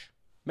challenge.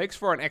 Makes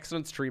for an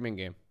excellent streaming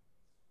game.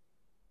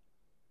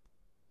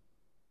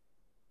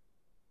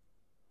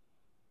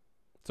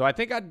 So I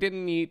think I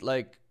didn't need,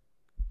 like,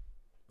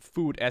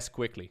 food as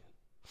quickly.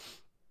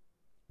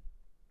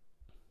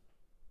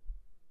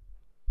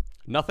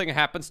 Nothing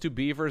happens to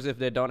beavers if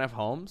they don't have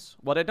homes.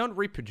 Well, they don't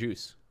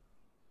reproduce.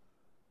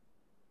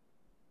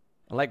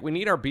 Like, we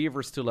need our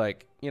beavers to,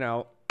 like, you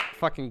know,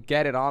 fucking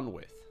get it on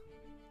with.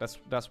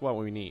 That's what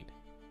we need.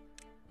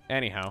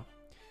 Anyhow.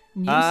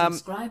 New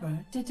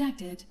subscriber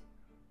detected.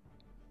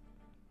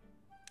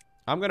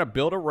 I'm going to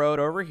build a road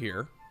over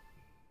here.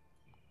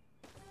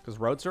 Because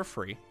roads are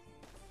free.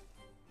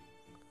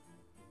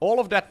 All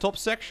of that top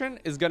section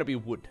is going to be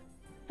wood.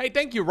 Hey,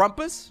 thank you,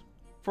 Rumpus,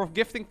 for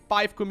gifting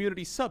 5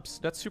 community subs.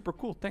 That's super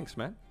cool. Thanks,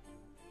 man.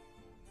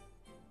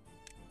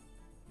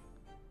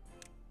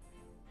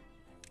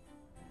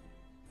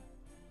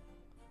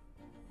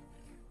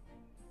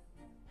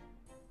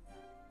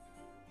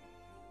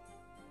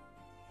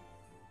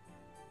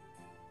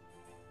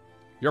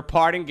 Your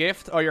parting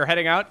gift? Oh, you're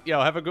heading out? Yo,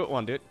 have a good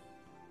one, dude.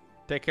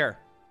 Take care.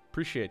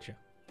 Appreciate you.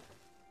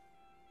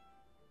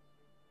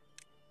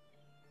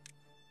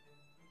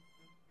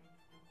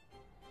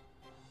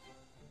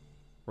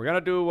 We're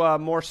gonna do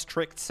more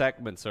strict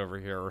segments over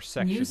here, or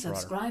sections. New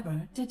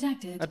subscriber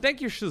detected. And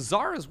thank you,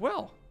 Shazar, as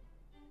well,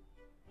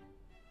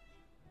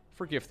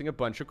 for gifting a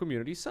bunch of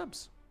community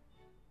subs.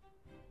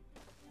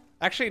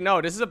 Actually,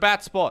 no, this is a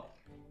bad spot.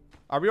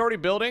 Are we already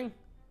building?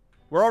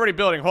 We're already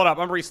building. Hold up,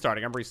 I'm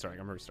restarting.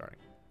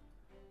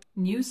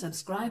 New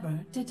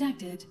subscriber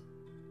detected.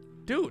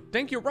 Dude,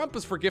 thank you,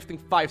 Rumpus, for gifting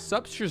 5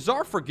 subs.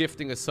 Shazar for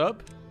gifting a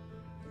sub.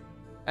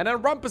 And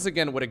then Rumpus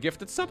again with a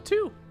gifted sub,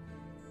 too.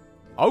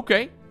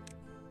 Okay.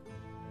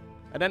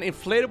 And then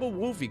Inflatable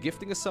Wolfie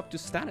gifting a sub to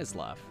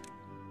Stanislav.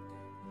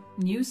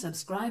 New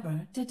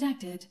subscriber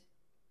detected.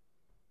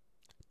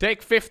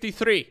 Take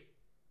 53.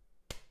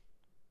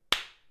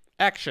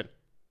 Action.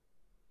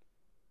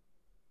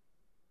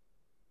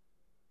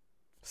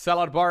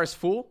 Salad bar is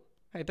full.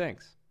 Hey,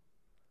 thanks.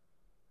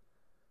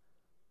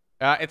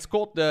 It's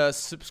called the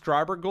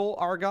subscriber goal,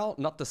 Argal,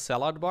 not the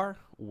salad bar.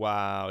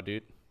 Wow,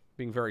 dude.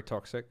 Being very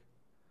toxic.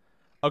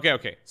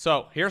 Okay.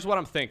 So, here's what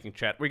I'm thinking,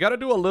 chat. We gotta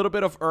do a little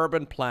bit of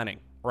urban planning,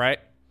 right?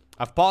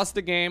 I've paused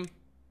the game.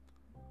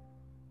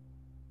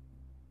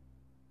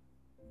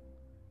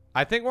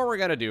 I think what we're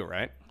gonna do,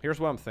 right? Here's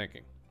what I'm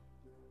thinking.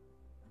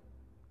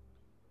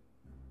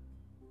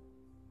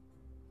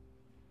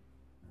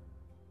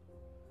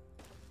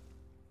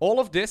 All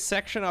of this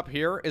section up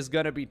here is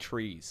gonna be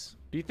trees.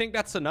 Do you think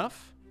that's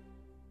enough?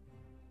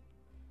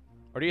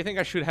 Or do you think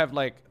I should have,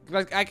 like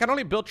I can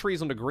only build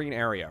trees on the green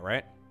area,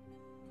 right?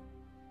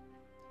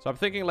 So I'm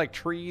thinking, like,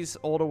 trees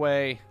all the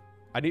way.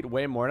 I need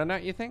way more than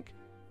that, you think?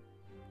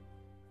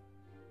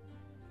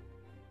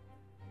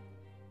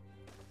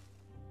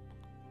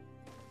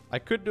 I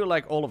could do,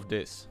 like, all of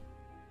this.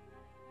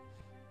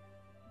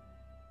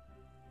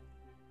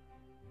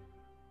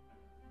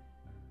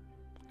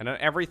 And then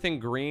everything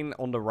green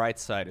on the right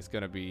side is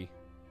gonna be...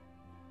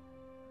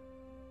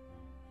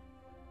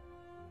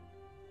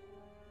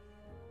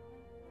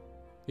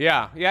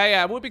 Yeah.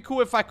 It would be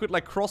cool if I could,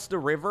 like, cross the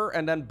river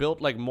and then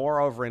build, like, more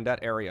over in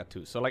that area,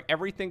 too. So, like,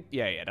 everything...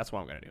 Yeah, that's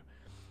what I'm gonna do.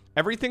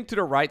 Everything to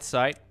the right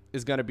side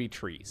is gonna be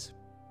trees.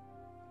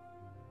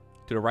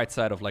 To the right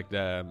side of, like,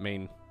 the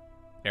main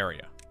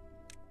area.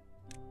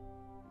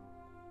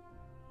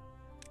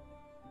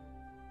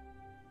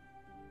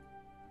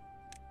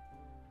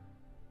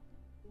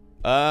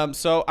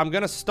 So I'm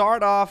gonna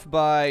start off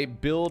by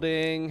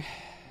building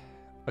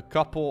a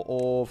couple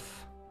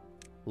of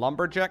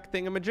lumberjack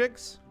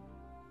thingamajigs.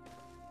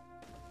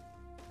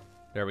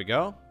 There we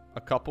go.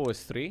 A couple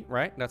is 3,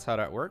 right? That's how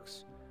that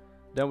works.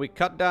 Then we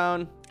cut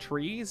down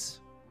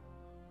trees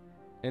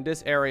in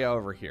this area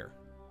over here.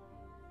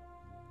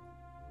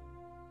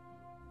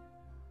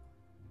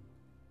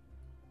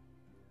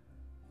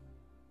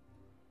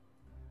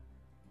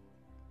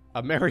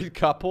 A married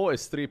couple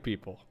is 3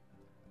 people.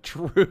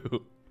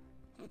 True.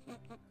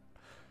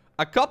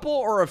 A couple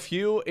or a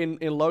few in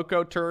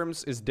Lowko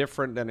terms is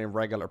different than in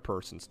regular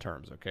person's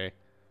terms, okay?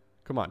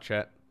 Come on,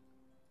 chat.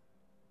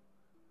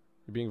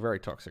 You're being very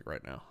toxic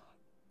right now.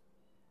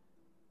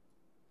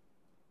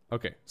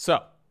 Okay,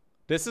 so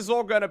this is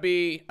all gonna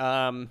be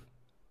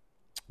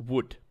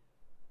wood.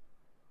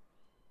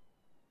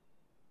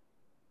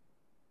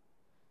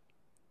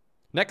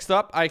 Next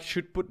up, I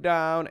should put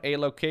down a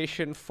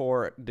location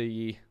for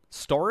the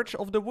storage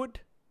of the wood.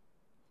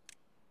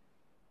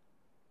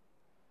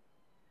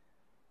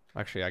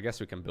 Actually, I guess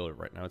we can build it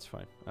right now. It's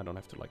fine. I don't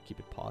have to, like, keep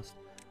it paused.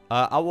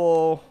 I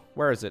will...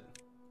 Where is it?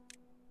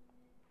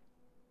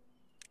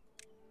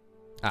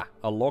 Ah,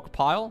 a log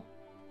pile?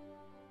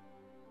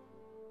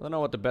 I don't know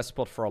what the best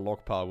spot for a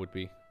log pile would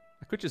be.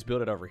 I could just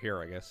build it over here,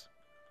 I guess.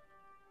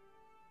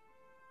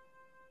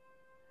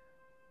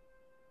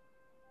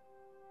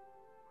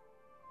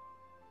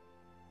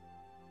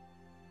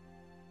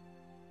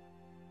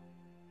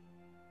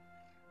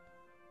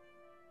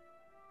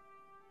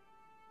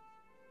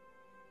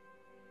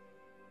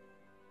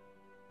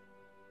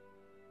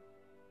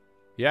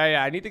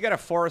 Yeah, I need to get a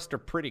forester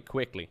pretty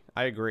quickly.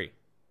 I agree.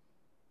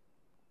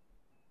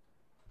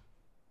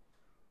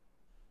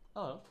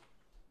 Oh.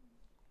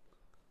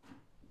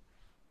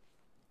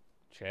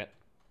 Chat.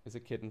 Is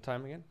it kitten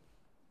time again?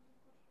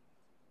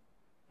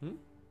 Hmm?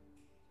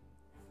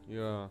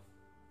 Yeah.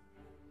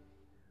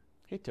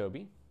 Hey,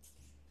 Toby.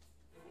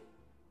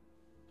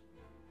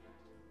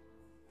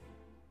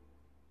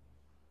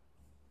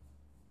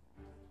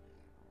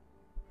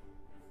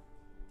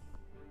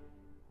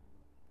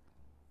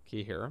 Can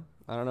you hear him?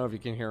 I don't know if you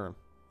can hear him.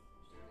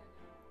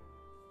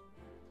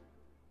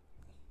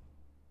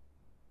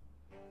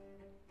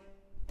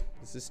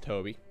 This is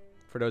Toby.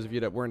 For those of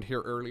you that weren't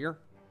here earlier,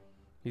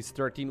 he's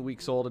 13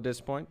 weeks old at this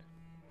point.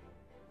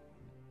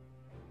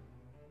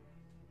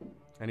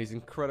 And he's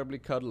incredibly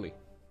cuddly.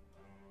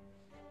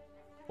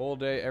 All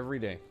day, every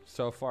day,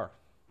 so far.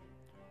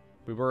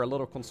 We were a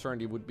little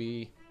concerned he would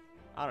be,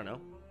 I don't know,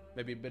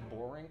 maybe a bit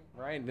boring,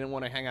 right? Didn't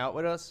want to hang out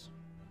with us.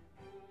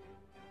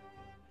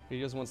 He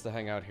just wants to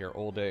hang out here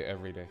all day,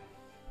 every day.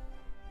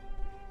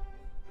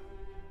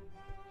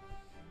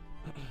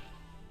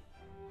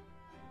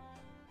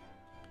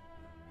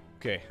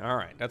 Okay,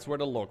 alright, that's where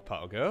the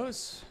Lowko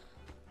goes.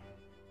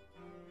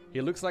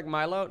 He looks like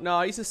Milo. No,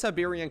 he's a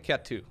Siberian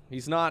cat too.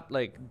 He's not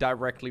like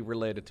directly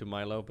related to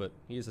Milo, but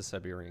he is a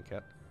Siberian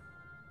cat.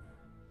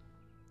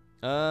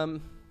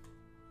 I'm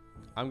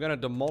gonna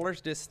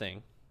demolish this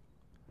thing.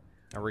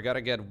 And we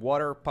gotta get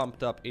water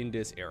pumped up in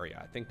this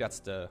area. I think that's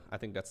the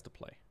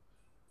play.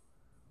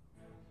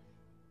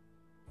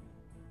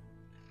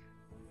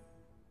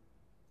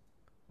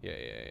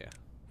 Yeah.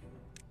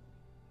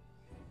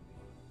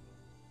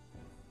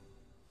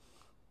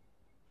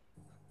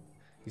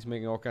 He's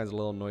making all kinds of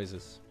little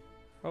noises.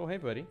 Oh, hey,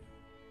 buddy.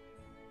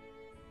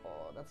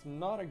 Oh, that's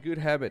not a good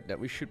habit that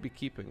we should be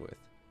keeping with.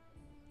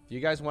 Do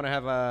you guys want to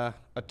have a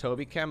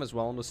Toby cam as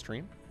well on the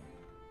stream?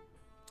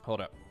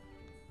 Hold up.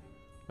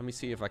 Let me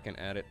see if I can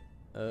add it.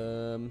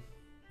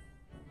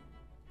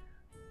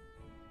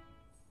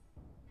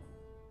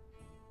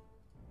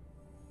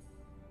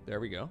 There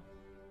we go.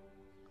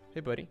 Hey,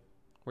 buddy.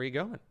 Where you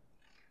going?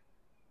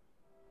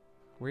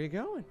 Where you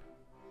going?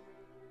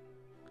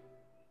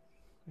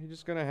 Are you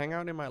just gonna hang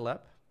out in my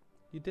lap?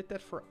 You did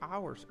that for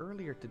hours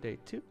earlier today,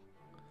 too.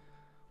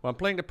 Well, I'm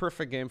playing the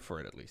perfect game for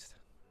it, at least.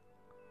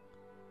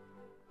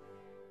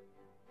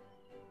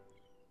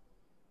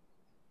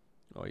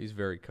 Oh, he's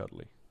very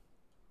cuddly.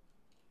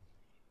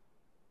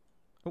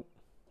 Oh.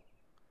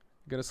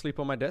 You gonna sleep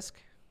on my desk?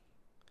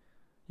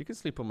 You can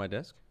sleep on my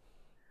desk.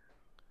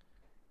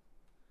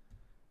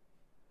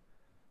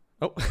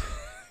 Oh.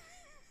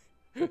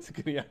 It's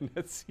gonna be on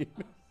that scene.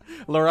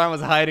 Laurent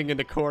was hiding in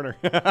the corner.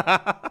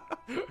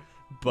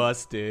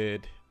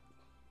 Busted.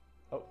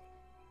 Oh.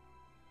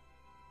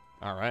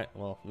 All right.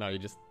 Well, now you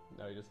just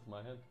hit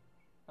my head.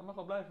 I'm not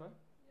gonna blijven.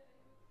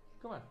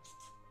 Come on.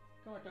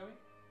 Come on, Toby.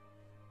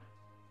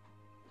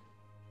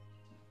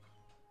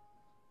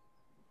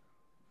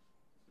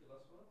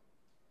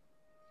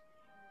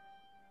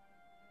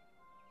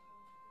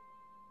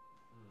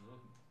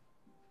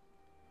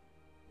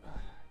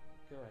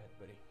 Go ahead,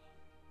 buddy.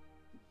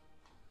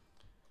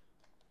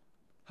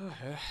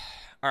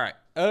 All right.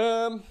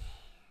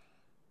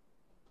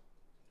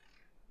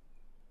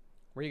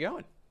 Where you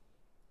going?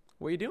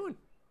 What are you doing?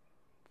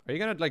 Are you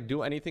gonna like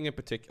do anything in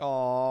particular?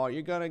 Oh,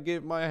 you're gonna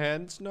give my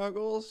hand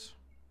snuggles?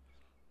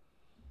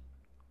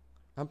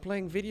 I'm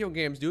playing video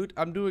games, dude.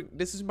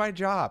 This is my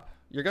job.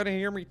 You're gonna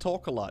hear me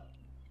talk a lot.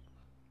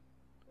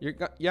 You're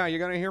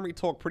gonna hear me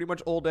talk pretty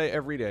much all day,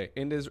 every day,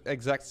 in this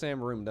exact same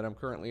room that I'm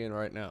currently in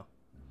right now.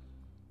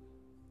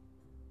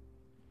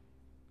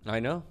 I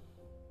know.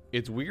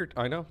 It's weird.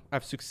 I know.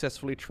 I've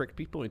successfully tricked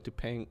people into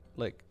paying,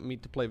 like, me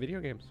to play video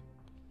games.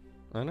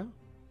 I know.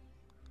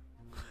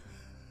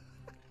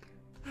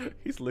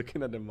 He's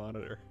looking at the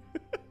monitor.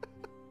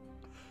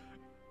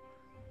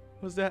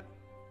 What's that?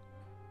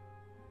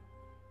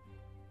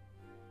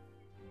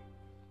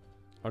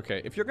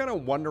 Okay, if you're gonna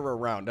wander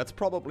around, that's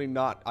probably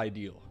not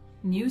ideal.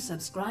 New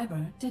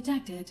subscriber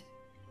detected.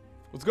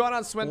 What's going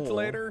on,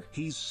 Swentilator?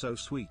 He's so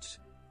sweet.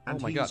 And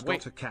oh my he's God, got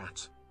wait. a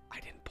cat. I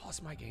didn't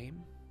pause my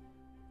game.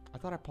 I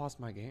thought I paused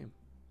my game.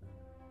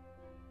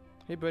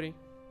 Hey, buddy.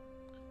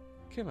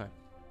 Come on.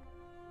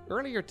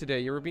 Earlier today,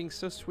 you were being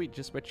so sweet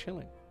just by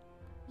chilling.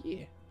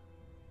 Yeah.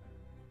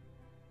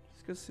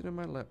 Just go sit on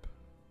my lap.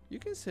 You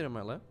can sit on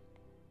my lap.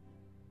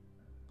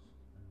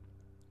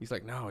 He's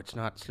like, no, it's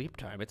not sleep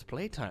time. It's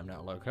playtime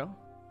now, Lowko.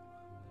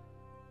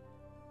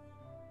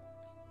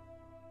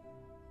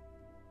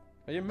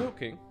 Are you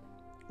milking?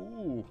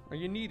 Ooh, are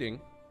you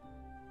kneading?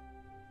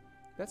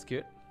 That's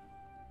cute.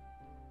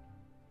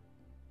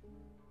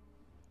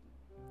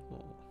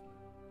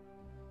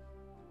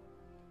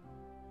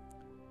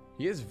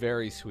 He is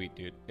very sweet,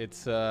 dude.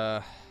 It's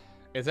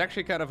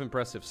actually kind of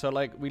impressive. So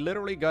like we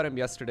literally got him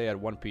yesterday at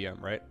 1 p.m.,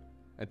 right?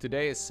 And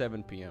today is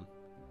 7 p.m.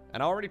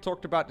 And I already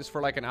talked about this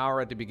for like an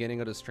hour at the beginning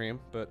of the stream,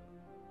 but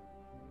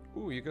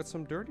ooh, you got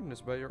some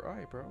dirtiness by your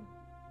eye, bro.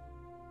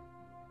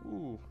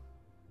 Ooh.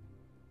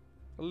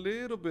 A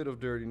little bit of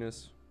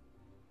dirtiness.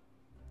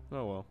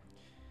 Oh well.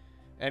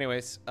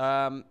 Anyways,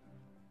 what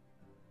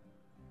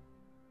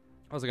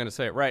was I gonna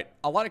say? Right,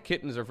 a lot of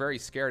kittens are very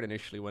scared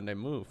initially when they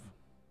move,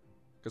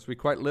 because we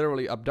quite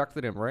literally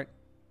abducted him, right?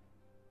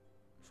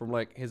 From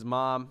like his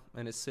mom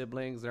and his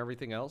siblings and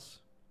everything else.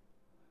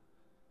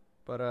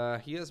 But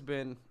he has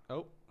been.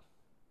 Oh,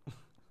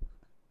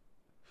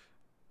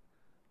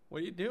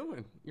 what are you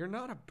doing? You're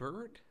not a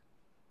bird.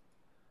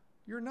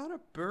 You're not a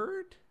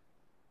bird.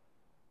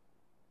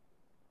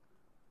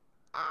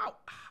 Ow! Ow!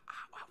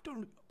 Ow! Ow.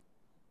 Don't.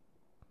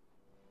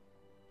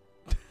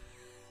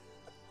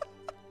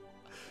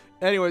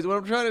 Anyways, what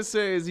I'm trying to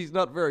say is he's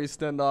not very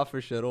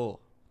standoffish at all.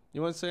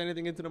 You want to say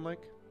anything into the mic?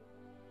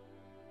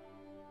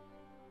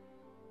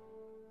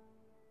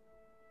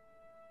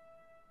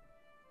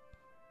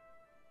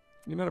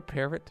 You're not a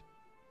parrot?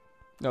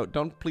 No,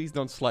 please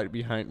don't slide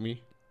behind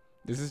me.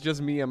 This is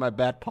just me and my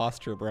bad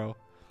posture, bro.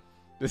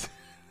 This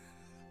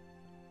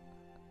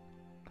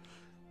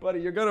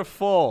Buddy, you're gonna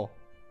fall.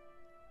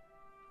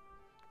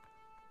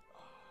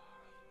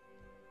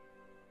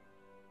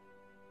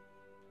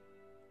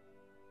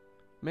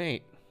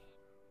 Mate,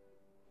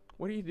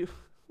 what do you do?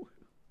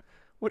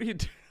 What are you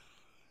doing?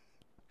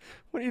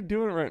 What are you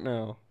doing right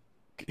now?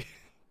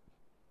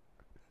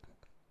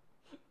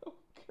 Oh,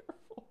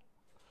 careful.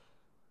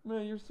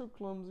 Man, you're so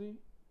clumsy.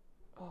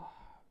 Oh,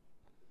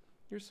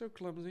 you're so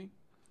clumsy.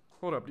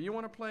 Hold up. Do you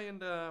want to play in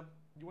the...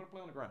 You want to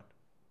play on the ground?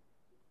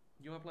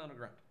 You want to play on the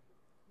ground?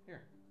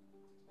 Here.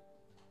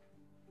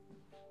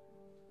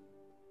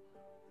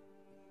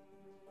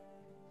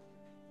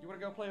 You want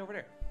to go play over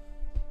there?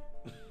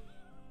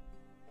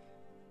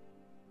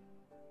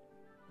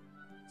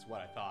 That's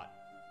what I thought.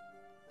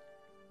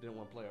 Didn't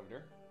want to play over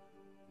there.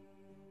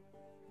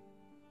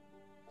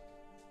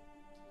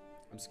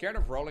 I'm scared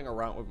of rolling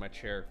around with my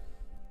chair,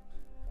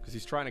 because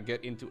he's trying to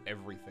get into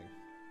everything.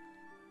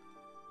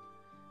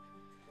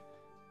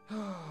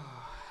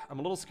 I'm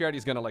a little scared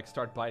he's gonna like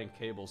start biting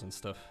cables and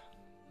stuff.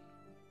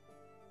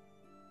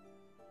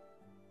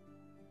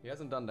 He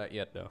hasn't done that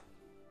yet though.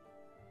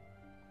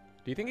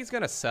 Do you think he's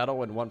gonna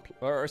settle in one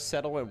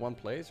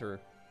place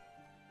or?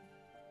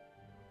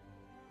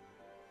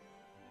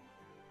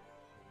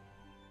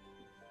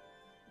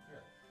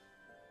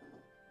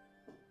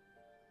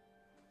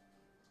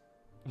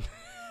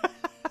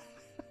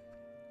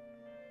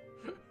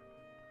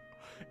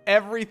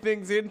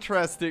 Everything's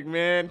interesting,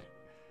 man.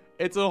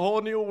 It's a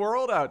whole new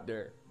world out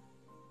there.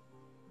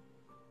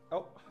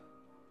 Oh.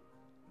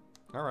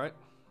 All right.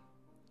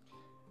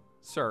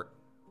 Sir,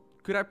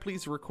 could I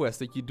please request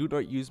that you do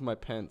not use my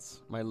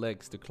pants, my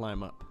legs, to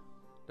climb up?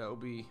 That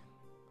would be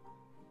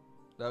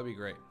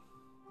great.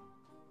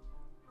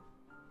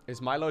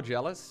 Is Milo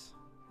jealous?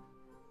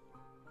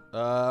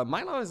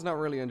 Milo is not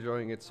really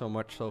enjoying it so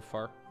much so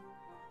far.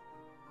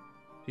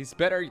 He's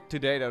better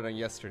today than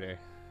yesterday.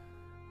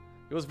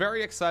 He was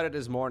very excited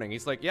this morning.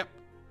 He's like, yep,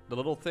 the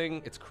little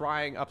thing, it's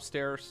crying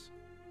upstairs.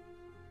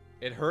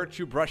 It hurts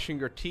you brushing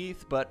your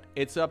teeth, but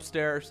it's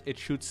upstairs. It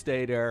should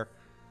stay there.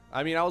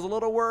 I mean, I was a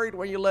little worried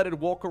when you let it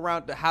walk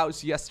around the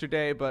house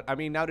yesterday, but I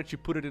mean, now that you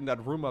put it in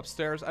that room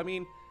upstairs, I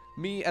mean,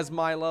 me as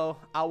Milo,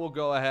 I will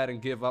go ahead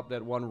and give up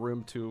that one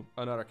room to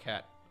another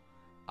cat.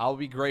 I'll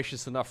be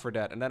gracious enough for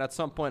that. And then at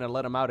some point, I'll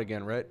let him out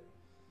again, right?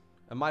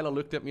 And Milo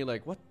looked at me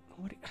like, what,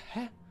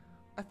 huh?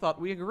 I thought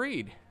we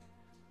agreed.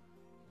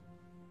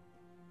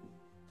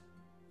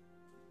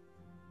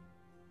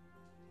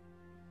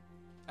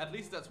 At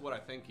least that's what I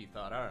think he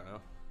thought. I don't know.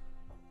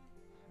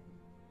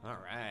 All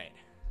right.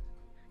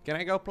 Can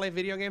I go play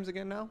video games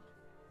again now?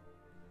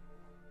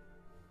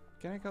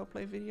 Can I go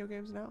play video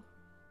games now?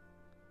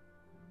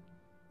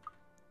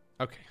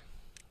 Okay.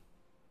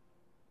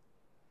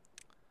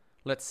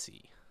 Let's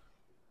see.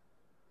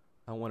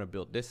 I want to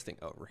build this thing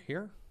over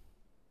here.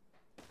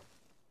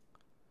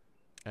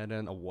 And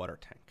then a water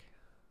tank.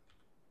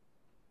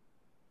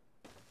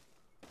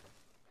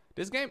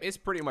 This game is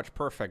pretty much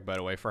perfect, by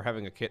the way, for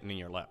having a kitten in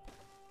your lap.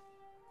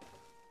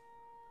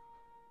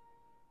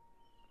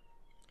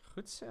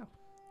 Good so.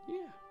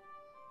 Yeah.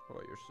 Oh,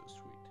 you're so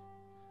sweet.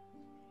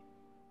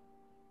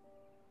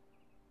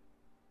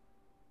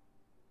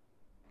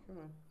 Come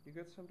on, you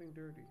got something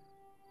dirty.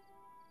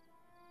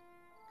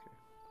 Okay,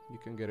 you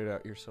can get it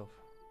out yourself.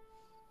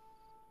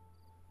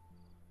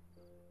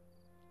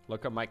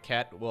 Look at my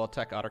cat will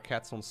attack other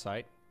cats on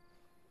sight.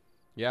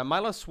 Yeah,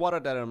 Milo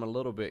swatted at him a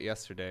little bit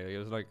yesterday. He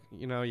was like,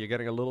 you know, you're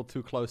getting a little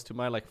too close to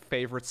my like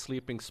favorite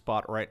sleeping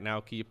spot right now.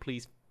 Can you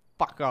please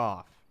fuck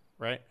off?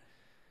 Right?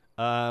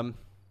 But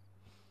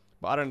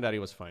other than that, he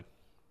was fine.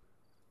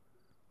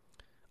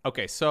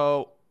 Okay,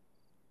 so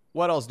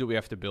what else do we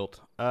have to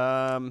build?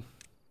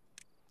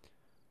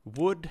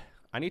 Wood.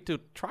 I need to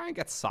try and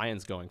get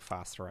science going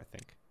faster, I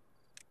think.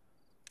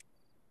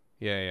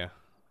 Yeah.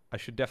 I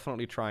should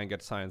definitely try and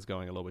get science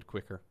going a little bit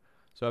quicker.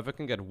 So if I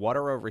can get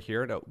water over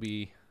here, that would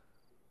be...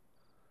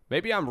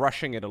 Maybe I'm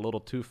rushing it a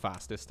little too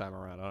fast this time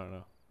around. I don't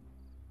know.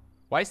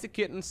 Why is the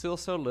kitten still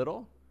so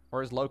little?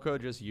 Or is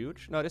Lowko just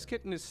huge? No, this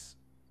kitten is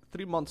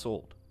 3 months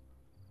old.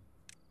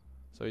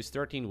 So he's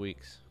 13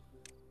 weeks.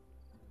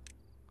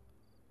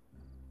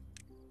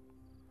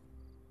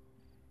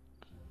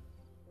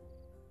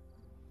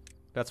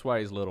 That's why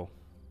he's little.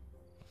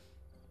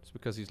 It's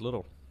because he's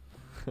little.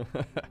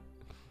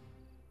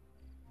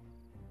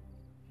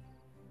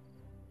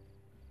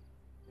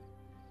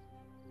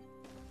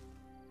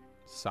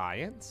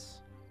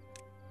 Science.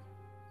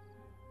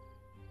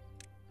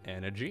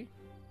 Energy.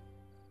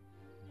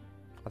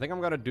 I think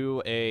I'm gonna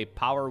do a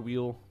power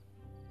wheel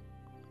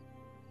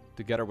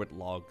together with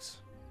logs.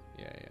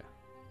 Yeah.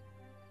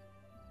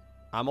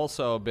 I'm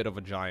also a bit of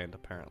a giant,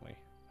 apparently.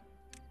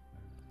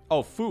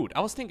 Oh, food.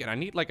 I was thinking I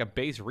need like a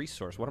base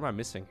resource. What am I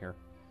missing here?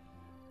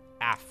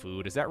 Ah,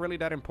 food. Is that really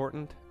that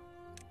important?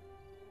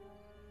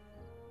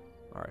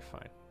 Alright,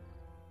 fine.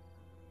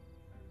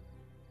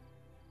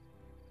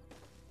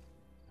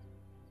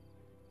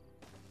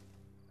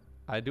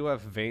 I do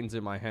have veins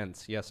in my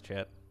hands. Yes,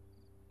 chat.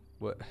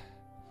 What?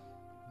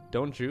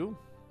 Don't you?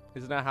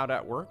 Isn't that how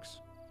that works?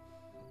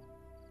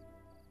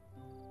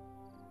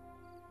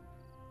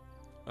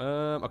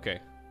 Okay.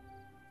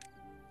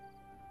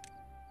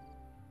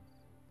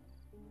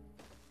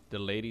 The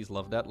ladies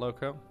love that,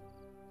 Lowko.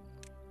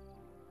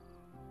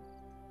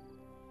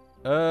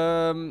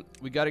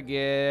 We gotta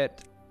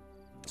get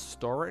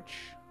storage.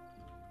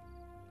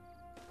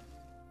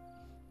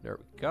 There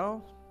we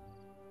go.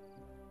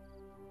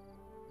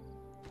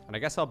 And I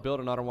guess I'll build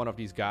another one of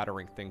these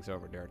gathering things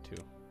over there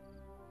too.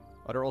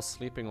 Oh, they're all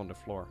sleeping on the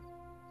floor.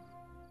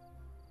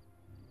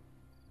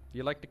 Do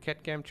you like the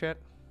cat cam, chat?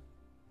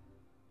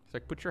 It's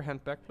like, put your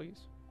hand back,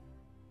 please.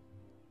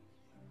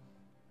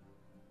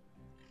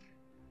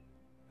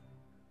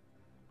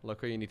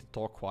 Lowko, you need to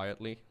talk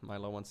quietly.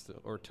 Milo wants to,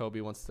 or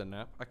Toby wants to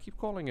nap. I keep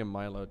calling him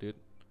Milo, dude.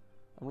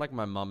 I'm like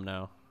my mom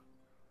now.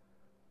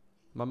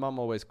 My mom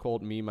always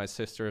called me, my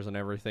sisters, and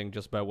everything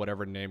just by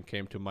whatever name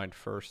came to mind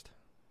first.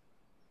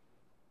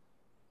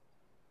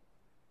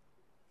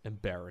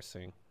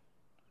 Embarrassing.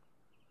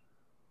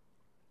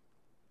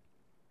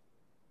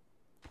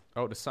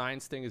 Oh, the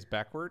science thing is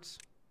backwards?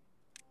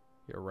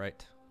 You're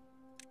right.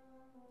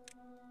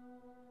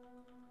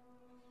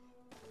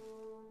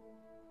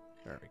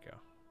 There we go.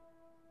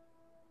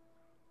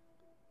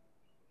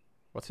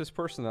 What's his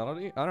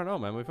personality? I don't know,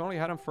 man. We've only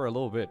had him for a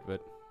little bit,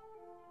 but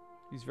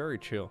he's very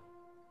chill.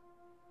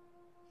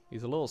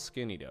 He's a little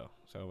skinny, though,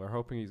 so we're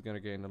hoping he's gonna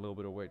gain a little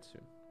bit of weight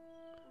soon.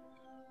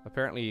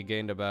 Apparently, he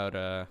gained about,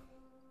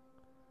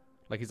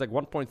 like, he's like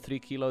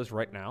 1.3 kilos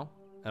right now,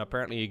 and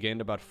apparently he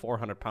gained about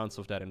 400 pounds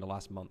of that in the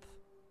last month.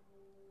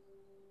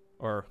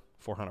 Or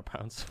 400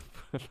 pounds.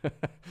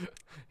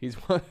 He's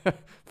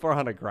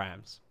 400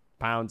 grams.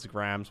 Pounds,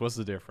 grams, what's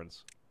the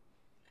difference?